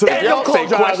 So if y'all say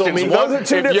questions, those are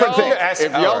two different things.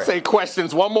 If y'all say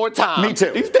questions one more time, me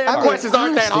too. These damn questions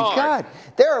aren't that hard. God,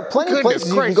 there are plenty of places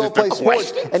you can go play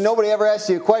sports, and nobody ever asks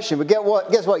you a question. But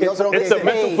guess what? You also don't get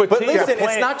paid. But listen,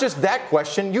 it's not just that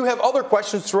question. You have other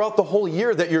questions throughout the whole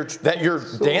year that you're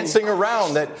dancing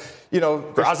around. That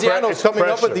Graziano's coming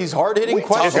up with these hard-hitting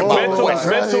questions.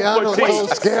 Mental fatigue. So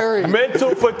scary.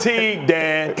 Mental fatigue,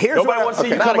 Dan. Nobody wants to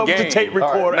see you come up with a tape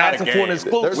recorder asking for an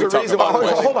exclusive. There's a reason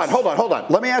why. Hold on.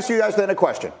 Let me ask you guys then a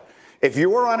question. If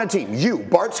you were on a team,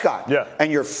 Bart Scott, and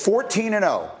you're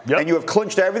 14-0, and you have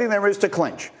clinched everything there is to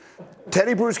clinch,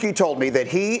 Teddy Bruschi told me that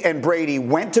he and Brady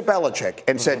went to Belichick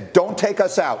and said, don't take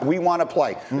us out. We want to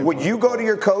play. Would you go to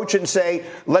your coach and say,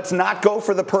 let's not go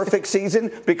for the perfect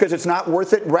season because it's not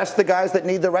worth it? Rest the guys that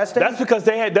need the resting? That's because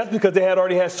they had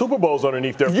already had Super Bowls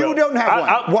underneath their belt. You don't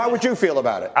have one. Why would you feel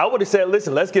about it? I would have said,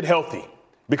 listen, let's get healthy.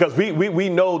 Because we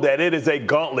know that it is a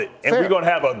gauntlet, and we're going to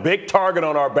have a big target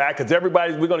on our back because we're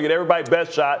going to get everybody's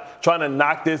best shot trying to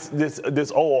knock this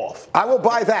O off. I will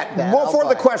buy that. More for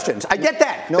the questions. I get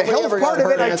that. The health part of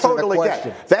it, I totally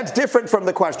get. That's different from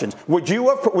the questions. Would you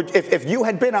have, if you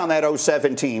had been on that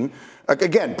 07 team?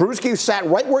 Again, Bruschi sat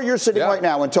right where you're sitting right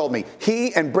now and told me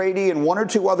he and Brady and one or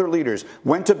two other leaders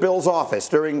went to Bill's office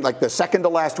during the second to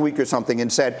last week or something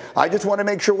and said, I just want to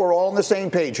make sure we're all on the same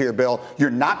page here, Bill. You're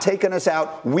not taking us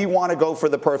out. We want to go for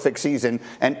the perfect season.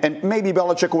 And maybe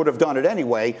Belichick would have done it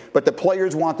anyway, but the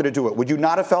players wanted to do it. Would you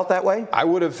not have felt that way? I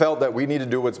would have felt that we need to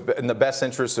do what's in the best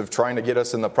interest of trying to get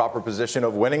us in the proper position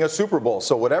of winning a Super Bowl.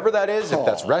 So whatever that is, if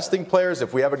that's resting players,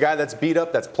 if we have a guy that's beat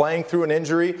up, that's playing through an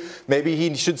injury, maybe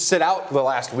he should sit out the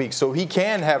last week so he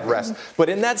can have rest. But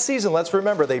in that season, let's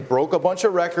remember, they broke a bunch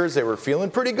of records. They were feeling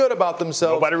pretty good about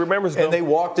themselves. Nobody remembers them. And they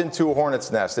walked into a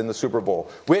hornet's nest in the Super Bowl,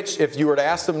 which if you were to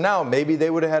ask them now, maybe they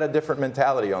would have had a different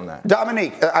mentality on that.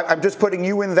 Dominique, I'm just putting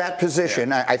you in that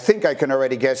position. I think I can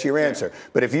already guess your answer.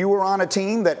 But if you were on a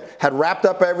team that had wrapped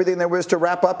up everything there was to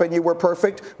wrap up and you were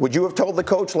perfect, would you have told the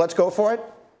coach, let's go for it?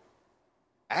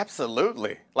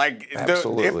 Absolutely.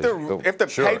 If the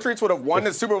Patriots would have won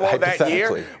the Super Bowl that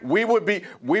year, we would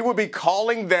be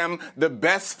calling them the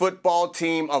best football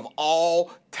team of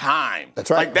all time.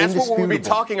 That's right. That's what we'll be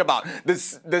talking about.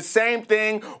 The same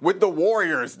thing with the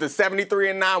Warriors, the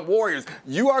 73-9 Warriors.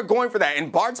 You are going for that.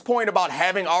 And Bart's point about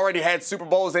having already had Super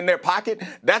Bowls in their pocket,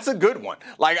 that's a good one.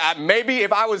 Maybe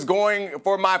if I was going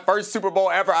for my first Super Bowl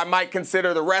ever, I might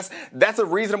consider the rest. That's a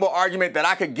reasonable argument that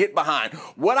I could get behind.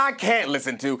 What I can't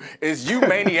listen to is you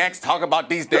maniacs talk about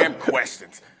these damn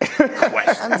questions.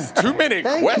 Too many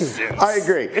questions. I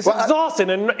agree. It's exhausting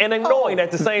and annoying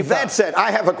at the same time. That said,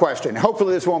 I have a question.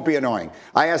 Hopefully this won't be annoying.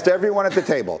 I asked everyone at the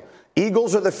table,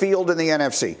 Eagles or the field in the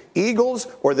NFC? Eagles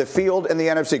or the field in the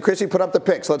NFC? Chrissy, put up the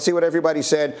picks. Let's see what everybody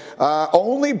said.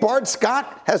 Only Bart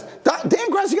Scott has. Dan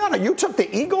Graziano, you took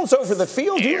the Eagles over the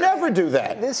field? You never do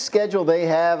that. This schedule they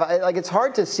have, it's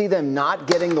hard to see them not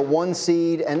getting the 1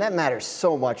 seed, and that matters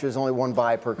so much. There's only 1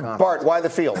 bye per conference. Bart, why the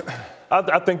field?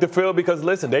 I think the field because,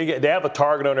 listen, they have a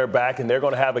target on their back, and they're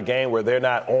going to have a game where they're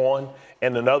not on,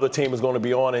 and another team is going to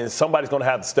be on, and somebody's going to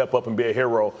have to step up and be a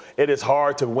hero. It is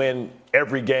hard to win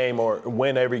every game or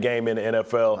win every game in the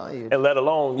NFL, and let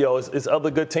alone, it's other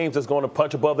good teams that's going to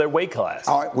punch above their weight class.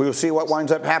 All right, we'll see what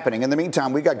winds up happening. In the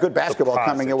meantime, we got good basketball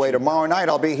coming your way tomorrow night.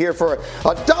 I'll be here for a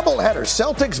doubleheader.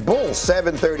 Celtics-Bulls,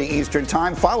 7:30 Eastern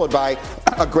time, followed by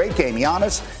a great game.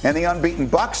 Giannis and the unbeaten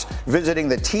Bucks visiting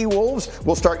the T-Wolves.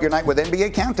 We'll start your night with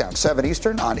NBA Countdown, 7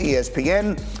 Eastern on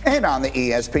ESPN and on the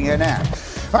ESPN app.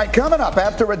 All right, coming up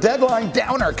after a deadline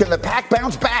downer, can the Pack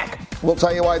bounce back? We'll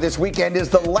tell you why this weekend is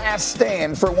the last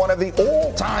stand for one of the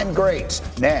all-time greats.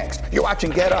 Next, you're watching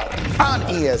Get Up on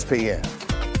ESPN.